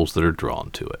souls that are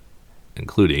drawn to it,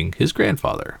 including his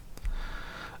grandfather.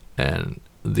 And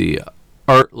the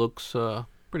art looks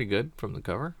pretty good from the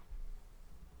cover.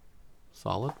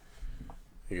 Solid.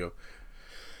 Here you go.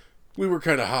 We were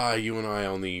kind of high, you and I,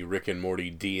 on the Rick and Morty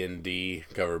D&D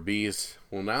cover Bs.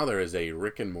 Well, now there is a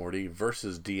Rick and Morty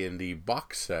versus D&D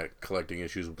box set collecting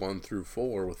issues 1 through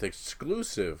 4 with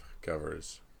exclusive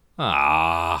covers.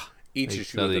 Each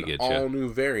issue with an all-new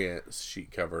variant sheet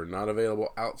cover, not available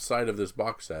outside of this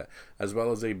box set, as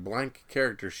well as a blank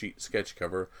character sheet sketch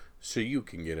cover, so you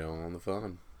can get in on the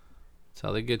fun. That's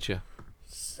how they get you.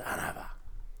 Son of a...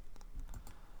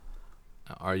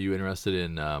 Are you interested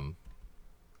in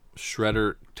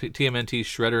Shredder, TMNT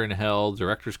Shredder in Hell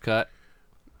Director's Cut?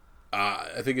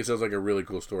 I think it sounds like a really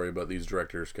cool story, but these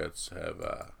director's cuts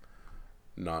have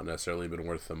not necessarily been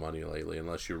worth the money lately,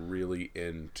 unless you're really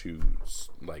into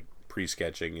like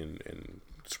pre-sketching and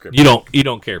scripting. You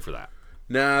don't care for that.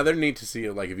 Nah, they're neat to see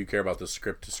it, like if you care about the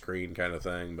script to screen kind of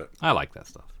thing. But I like that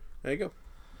stuff. There you go.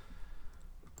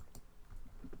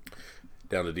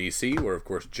 Down to DC, where of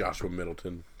course Joshua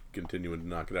Middleton continuing to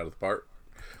knock it out of the park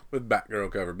with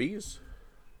Batgirl cover Bs.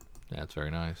 That's very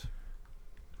nice.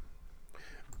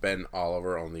 Ben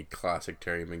Oliver on the classic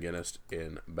Terry McGinnis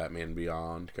in Batman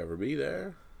Beyond cover B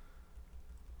there.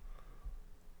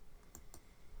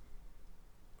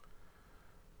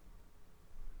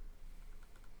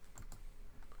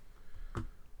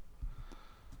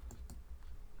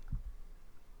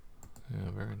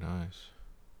 nice.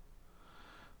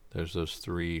 There's those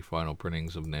 3 final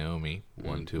printings of Naomi,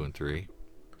 1, 2, and 3.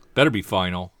 Better be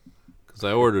final, because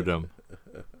I ordered them.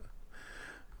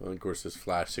 Well, of course, this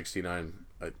Flash 69,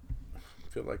 I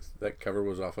feel like that cover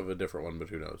was off of a different one, but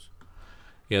who knows?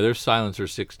 Yeah, there's Silencer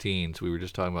 16, so we were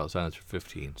just talking about Silencer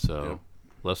 15, so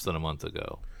less than a month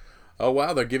ago. Oh,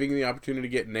 wow, they're giving you the opportunity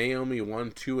to get Naomi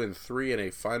 1, 2, and 3 in a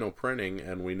final printing,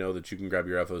 and we know that you can grab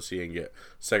your FOC and get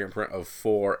second print of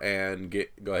 4 and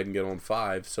go ahead and get on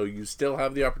 5, so you still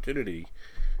have the opportunity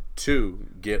to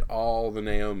get all the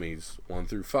Naomis 1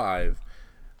 through 5,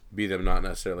 be them not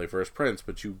necessarily first prints,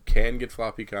 but you can get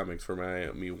floppy comics for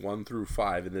Naomi 1 through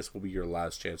 5, and this will be your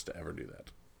last chance to ever do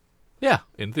that. Yeah,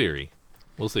 in theory.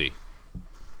 We'll see.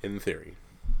 In theory.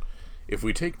 If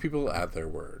we take people at their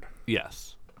word.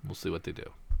 Yes. We'll see what they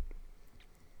do.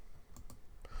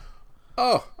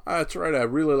 Oh, that's right. I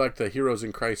really like the Heroes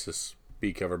in Crisis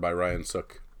B cover by Ryan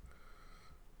Sook.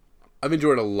 I've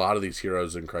enjoyed a lot of these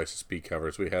Heroes in Crisis B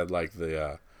covers. We had like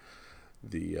the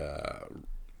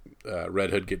Red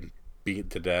Hood getting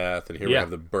beat to death, and here we have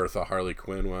the Bertha Harley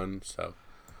Quinn one. So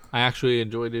I actually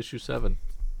enjoyed issue 7.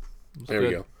 There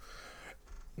we go.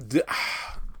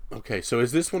 Okay, so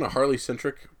is this one a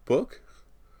Harley-centric book?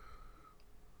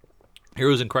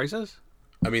 Heroes in Crisis?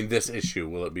 I mean, this issue,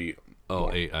 will it be...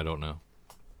 Oh, 8, I don't know.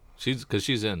 She's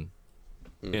in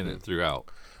it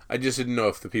throughout. I just didn't know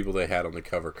if the people they had on the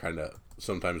cover kind of...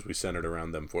 Sometimes we centered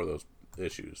around them for those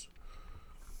issues.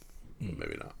 But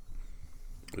maybe not.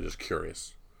 I'm just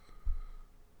curious.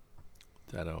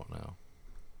 I don't know.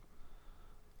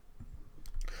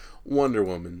 Wonder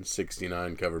Woman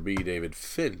 69 cover B, David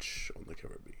Finch on the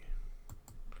cover B.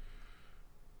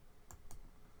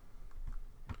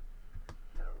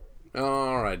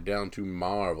 All right, down to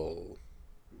Marvel.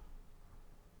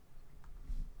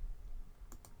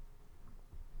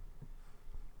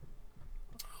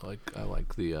 I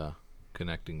like the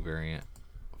connecting variant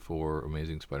for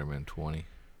Amazing Spider-Man 20.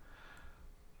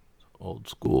 Old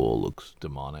school, looks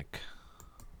demonic.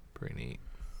 Pretty neat.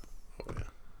 Oh yeah.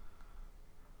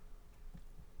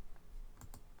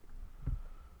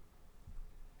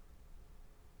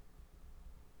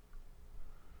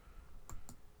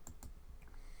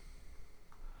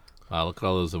 Wow, look at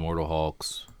all those Immortal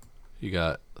Hulks. You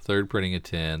got third printing of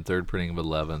 10, third printing of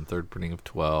 11, third printing of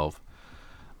 12,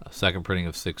 second printing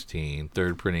of 16,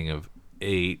 third printing of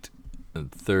 8,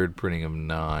 and third printing of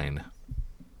 9.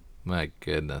 My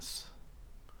goodness.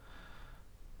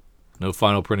 No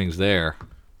final printings there.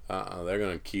 They're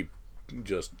going to keep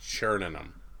just churning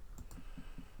them.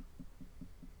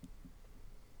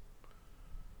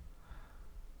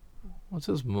 What's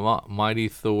this Mighty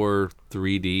Thor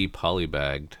 3D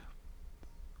polybagged?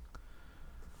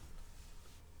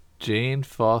 Jane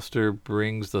Foster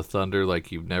brings the thunder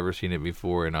like you've never seen it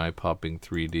before in eye-popping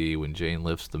 3D. When Jane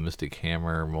lifts the mystic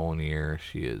hammer, Mjolnir,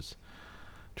 she is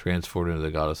transformed into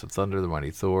the goddess of thunder, the mighty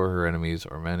Thor. Her enemies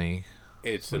are many.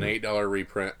 It's an $8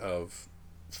 reprint of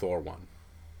Thor 1.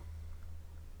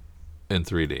 In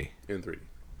 3D. In 3D.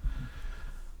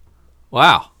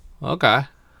 Wow. Okay.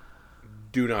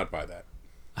 Do not buy that.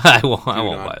 I won't Do buy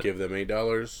not it. give them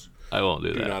 $8. I won't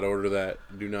do that. Do not order that.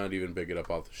 Do not even pick it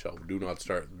up off the shelf. Do not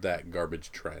start that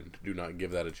garbage trend. Do not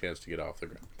give that a chance to get off the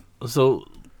ground. So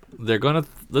they're gonna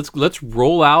let's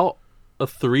roll out a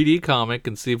 3D comic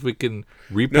and see if we can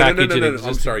repackage it. No.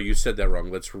 I'm sorry, you said that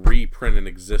wrong. Let's reprint an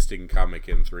existing comic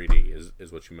in 3D.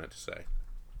 Is what you meant to say.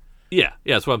 Yeah,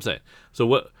 that's what I'm saying. So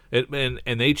what? And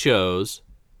they chose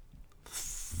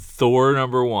Thor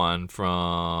 #1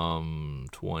 from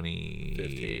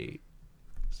 2015.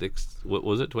 What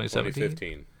was it? 2017.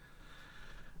 2015.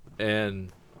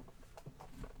 And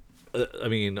I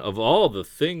mean, of all the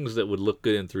things that would look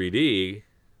good in 3D,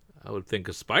 I would think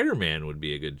a Spider-Man would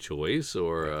be a good choice,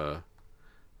 or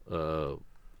a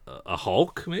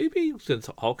Hulk maybe, since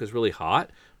Hulk is really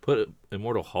hot. Put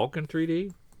Immortal Hulk in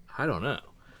 3D. I don't know.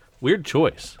 Weird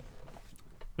choice.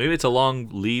 Maybe it's a long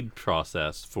lead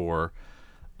process for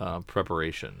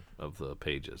preparation of the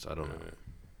pages. I don't know.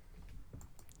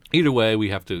 Either way, we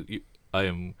have to. I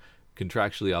am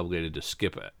contractually obligated to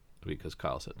skip it because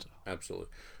Kyle said so. Absolutely.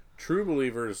 True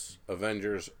Believers,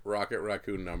 Avengers, Rocket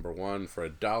Raccoon #1 for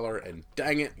 $1. And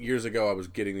dang it, years ago I was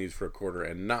getting these for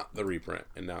 $0.25 and not the reprint.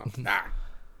 And now,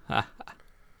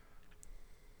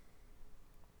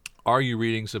 Are you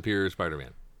reading Superior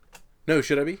Spider-Man? No,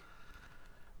 should I be?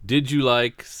 Did you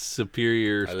like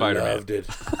Superior Spider-Man? I loved it.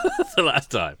 That's the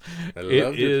last time. I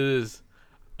loved it. Is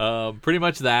pretty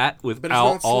much that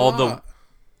without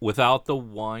without the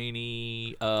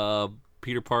whiny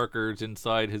Peter Parker's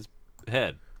inside his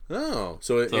head. Oh,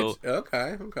 so it's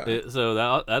okay.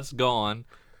 So that's gone.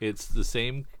 it's the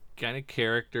same kind of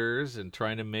characters and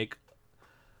trying to make.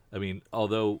 I mean,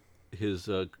 although his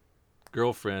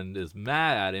girlfriend is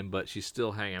mad at him, but she's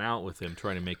still hanging out with him,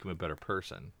 trying to make him a better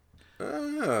person.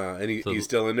 And he's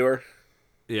still into her?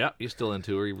 Yeah, he's still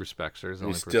into her. He respects her. He's the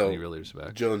only He's person he really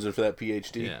respects. Jonesing for that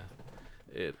PhD? Yeah.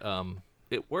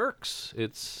 It works.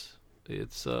 It's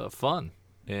fun.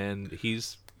 And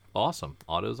he's awesome.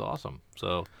 Otto's awesome.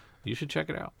 So you should check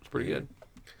it out. It's pretty good.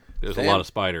 There's a lot of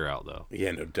Spider out, though.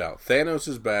 Yeah, no doubt. Thanos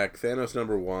is back. Thanos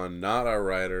 #1. Not our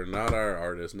writer, not our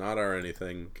artist, not our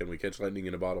anything. Can we catch lightning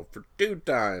in a bottle for 2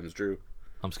 times, Drew?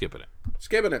 I'm skipping it.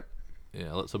 Skipping it.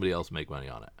 Yeah, let somebody else make money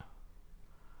on it.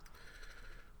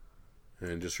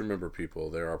 And just remember, people,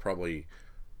 there are probably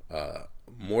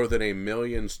more than 1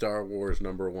 million Star Wars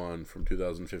 #1 from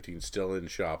 2015 still in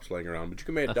shops laying around, but you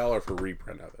can make $1 for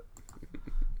reprint of it.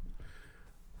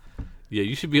 Yeah,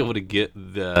 you should be able to get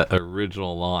the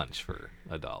original launch for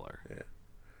 $1. Yeah.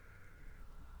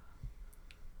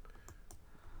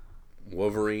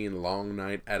 Wolverine Long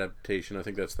Night adaptation. I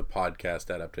think that's the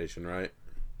podcast adaptation, right?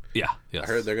 Yeah, yes. I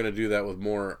heard they're going to do that with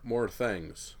more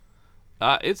things.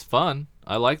 It's fun.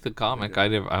 I like the comic. I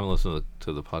haven't listened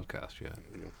to the podcast yet.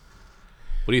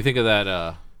 What do you think of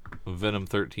that Venom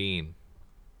 13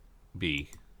 B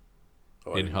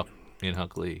in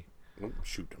Huck Lee? Oh,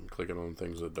 shoot, I'm clicking on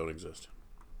things that don't exist.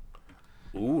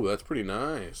 Ooh, that's pretty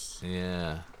nice.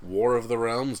 Yeah. War of the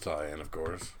Realms tie-in, of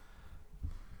course.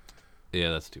 Yeah,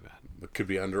 that's too bad. It could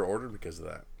be under-ordered because of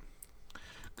that.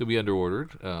 Could be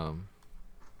under-ordered. And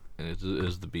it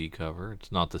is the B cover.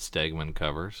 It's not the Stegman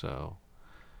cover, so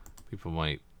people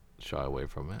might shy away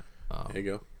from it. There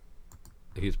you go.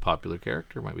 He's a popular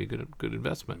character. Might be a good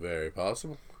investment. Very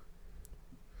possible.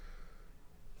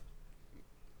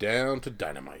 Down to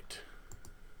Dynamite.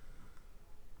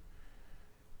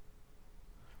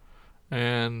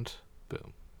 And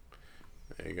boom.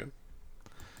 There you go.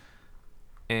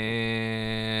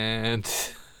 And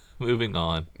moving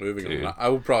on. Moving on. I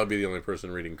will probably be the only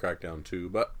person reading Crackdown 2,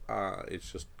 but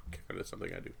it's just kind of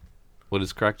something I do. What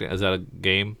is Crackdown? Is that a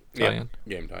game tie-in?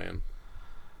 Yeah, game tie-in.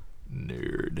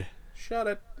 Nerd. Shut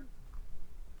it.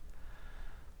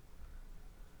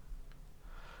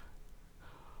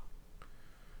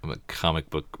 I'm a comic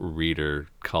book reader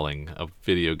calling a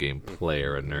video game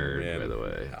player a nerd, by the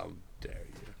way. How dare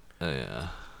you. Yeah.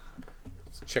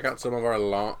 Check out some of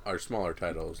our smaller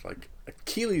titles, like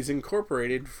Achilles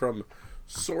Incorporated from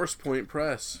Source Point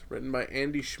Press, written by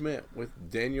Andy Schmidt with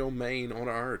Daniel Main on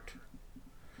art.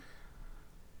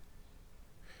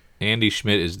 Andy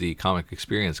Schmidt is the comic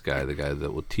experience guy, the guy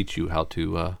that will teach you how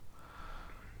to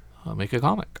make a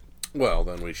comic. Well,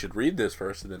 then we should read this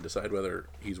first and then decide whether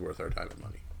he's worth our time and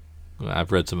money.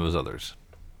 I've read some of his others.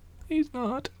 He's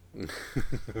not.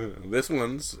 This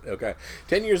one's okay.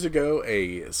 10 years ago,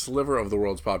 a sliver of the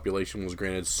world's population was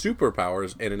granted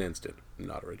superpowers in an instant.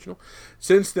 Not original.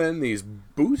 Since then, these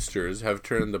boosters have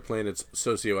turned the planet's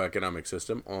socioeconomic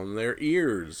system on their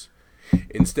ears.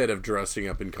 Instead of dressing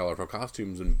up in colorful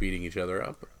costumes and beating each other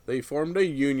up, they formed a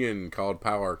union called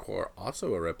Power Corps,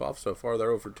 also a ripoff, so far they're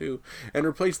 0 for 2, and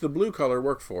replaced the blue-collar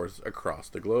workforce across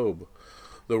the globe.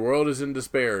 The world is in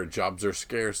despair, jobs are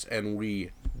scarce, and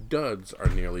we duds are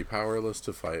nearly powerless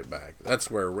to fight back. That's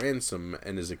where Ransom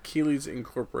and his Achilles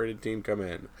Incorporated team come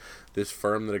in. This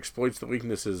firm that exploits the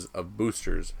weaknesses of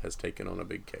boosters has taken on a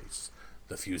big case.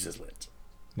 The fuse is lit.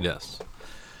 Yes.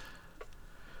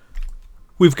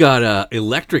 We've got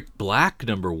Electric Black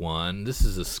 #1. This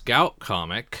is a Scout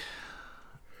comic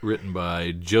written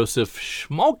by Joseph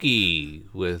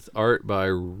Schmalke with art by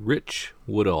Rich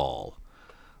Woodall.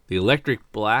 The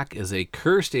Electric Black is a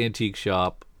cursed antique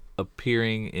shop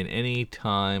appearing in any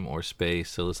time or space,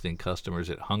 soliciting customers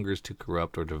it hungers to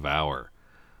corrupt or devour.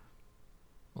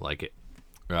 I like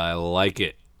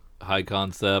it. High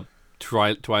concept,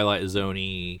 Twilight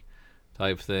Zone-y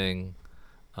type thing.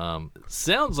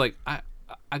 Sounds like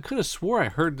I could have swore I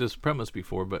heard this premise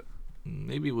before, but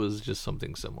maybe it was just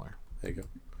something similar. There you go.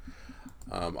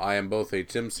 I am both a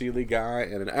Tim Seeley guy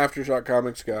and an Aftershock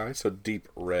Comics guy, so Deep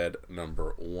Red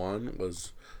 #1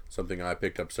 was something I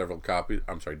picked up several copies.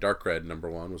 I'm sorry, Dark Red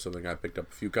 #1 was something I picked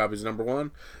up a few copies of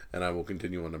 #1, and I will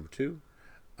continue on #2.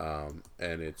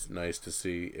 And it's nice to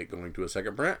see it going to a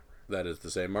second print. That is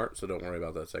the same art, so don't worry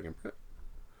about that second print.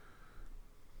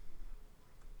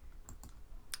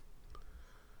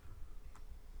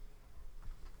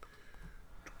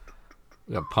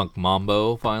 We got Punk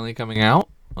Mambo finally coming out.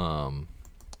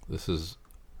 This is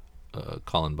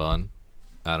Colin Bunn,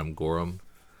 Adam Gorham,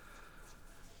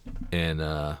 and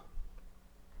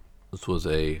this was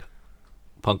a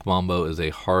Punk Mambo is a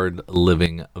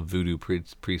hard-living voodoo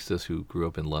priestess who grew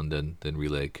up in London, then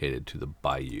relocated to the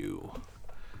Bayou.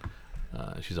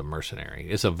 She's a mercenary.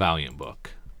 It's a Valiant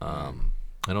book. I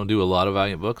don't do a lot of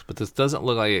Valiant books, but this doesn't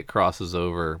look like it crosses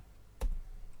over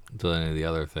to any of the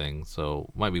other things, so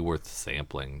it might be worth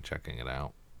sampling, checking it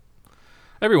out.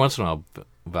 Every once in a while,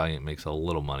 Valiant makes a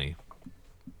little money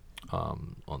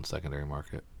on the secondary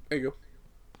market. There you go.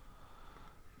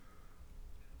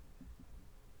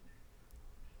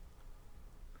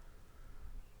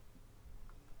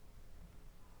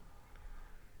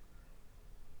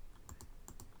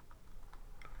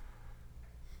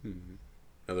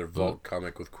 Another Vault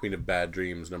comic with Queen of Bad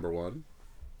Dreams #1.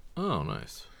 Oh,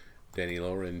 nice. Danny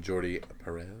Lohr and Jordi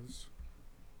Perez.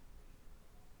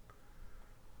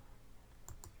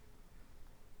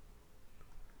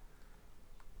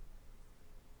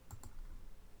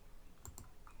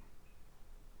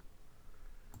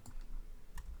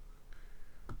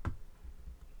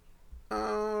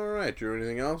 All right, Drew.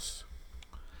 Anything else?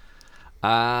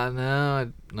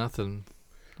 No, nothing.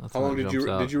 How long did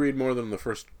you read more than the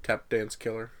first Tap Dance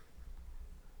Killer?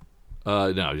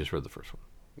 No, I just read the first one.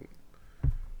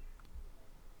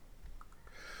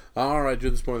 All right, Drew.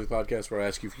 This point of the podcast where I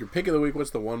ask you for your pick of the week. What's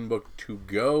the one book to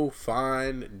go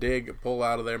find, dig, pull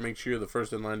out of there? Make sure you're the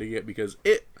first in line to get, because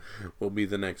it will be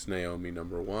the next Naomi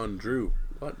 #1. Drew,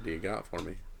 what do you got for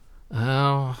me?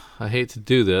 Oh, I hate to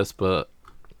do this, but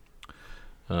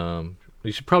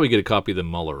you should probably get a copy of the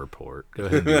Mueller report. Go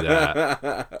ahead and do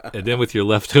that. And then with your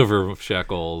leftover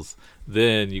shekels,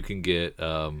 then you can get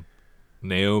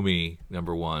Naomi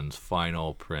 #1's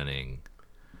final printing.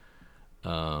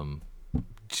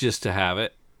 Just to have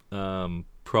it.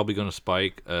 Probably going to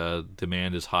spike.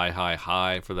 Demand is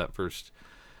high for that first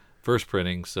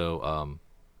printing. So,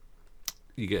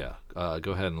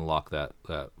 go ahead and lock that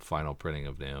final printing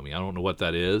of Naomi. I don't know what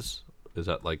that is. Is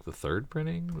that like the third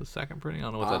printing? The second printing? I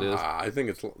don't know what that is. I think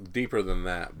it's deeper than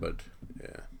that, but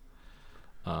yeah.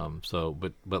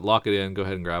 But lock it in. Go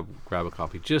ahead and grab a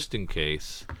copy just in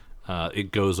case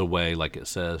it goes away. Like it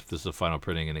says, if this is the final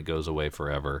printing and it goes away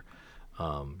forever,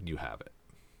 you have it.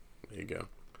 There you go.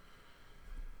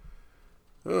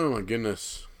 Oh my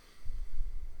goodness.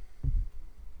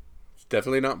 It's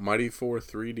definitely not Mighty 4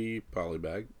 3D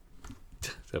polybag.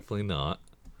 Definitely not.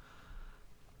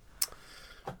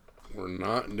 We're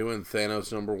not doing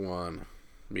Thanos #1.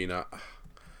 Me not.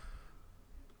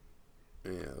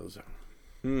 Yeah, those are.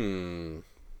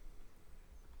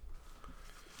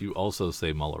 You also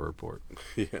say Mueller report.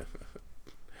 Yeah.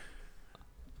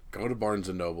 Go to Barnes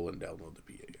 & Noble and download the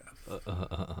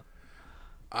PDF.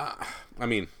 I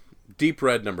mean, Deep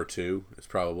Red #2 is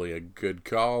probably a good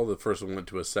call. The first one went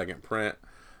to a second print.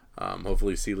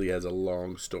 Hopefully Seeley has a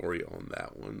long story on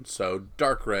that one. So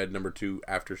Dark Red #2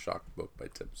 Aftershock book by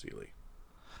Tim Seeley.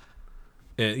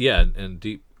 And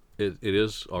Deep it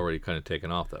is already kind of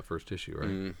taken off that first issue,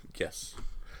 right? Yes.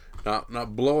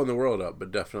 Not blowing the world up,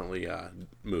 but definitely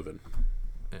moving.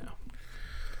 Yeah.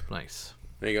 Nice.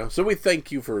 There you go. So we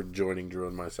thank you for joining Drew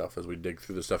and myself as we dig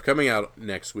through the stuff coming out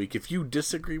next week. If you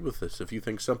disagree with this, if you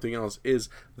think something else is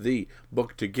the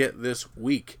book to get this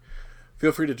week,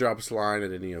 feel free to drop us a line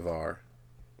at any of our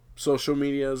social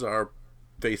medias, our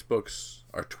Facebooks,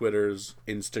 our Twitters,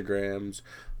 Instagrams,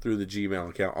 through the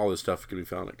Gmail account. All this stuff can be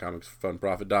found at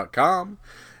comicsforfunprofit.com.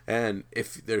 And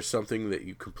if there's something that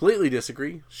you completely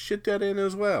disagree, shit that in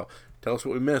as well. Tell us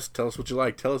what we missed. Tell us what you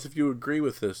like. Tell us if you agree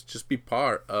with this. Just be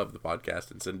part of the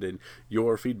podcast and send in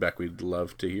your feedback. We'd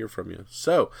love to hear from you.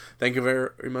 So, thank you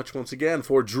very much once again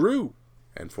for Drew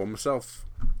and for myself.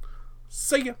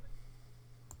 See ya.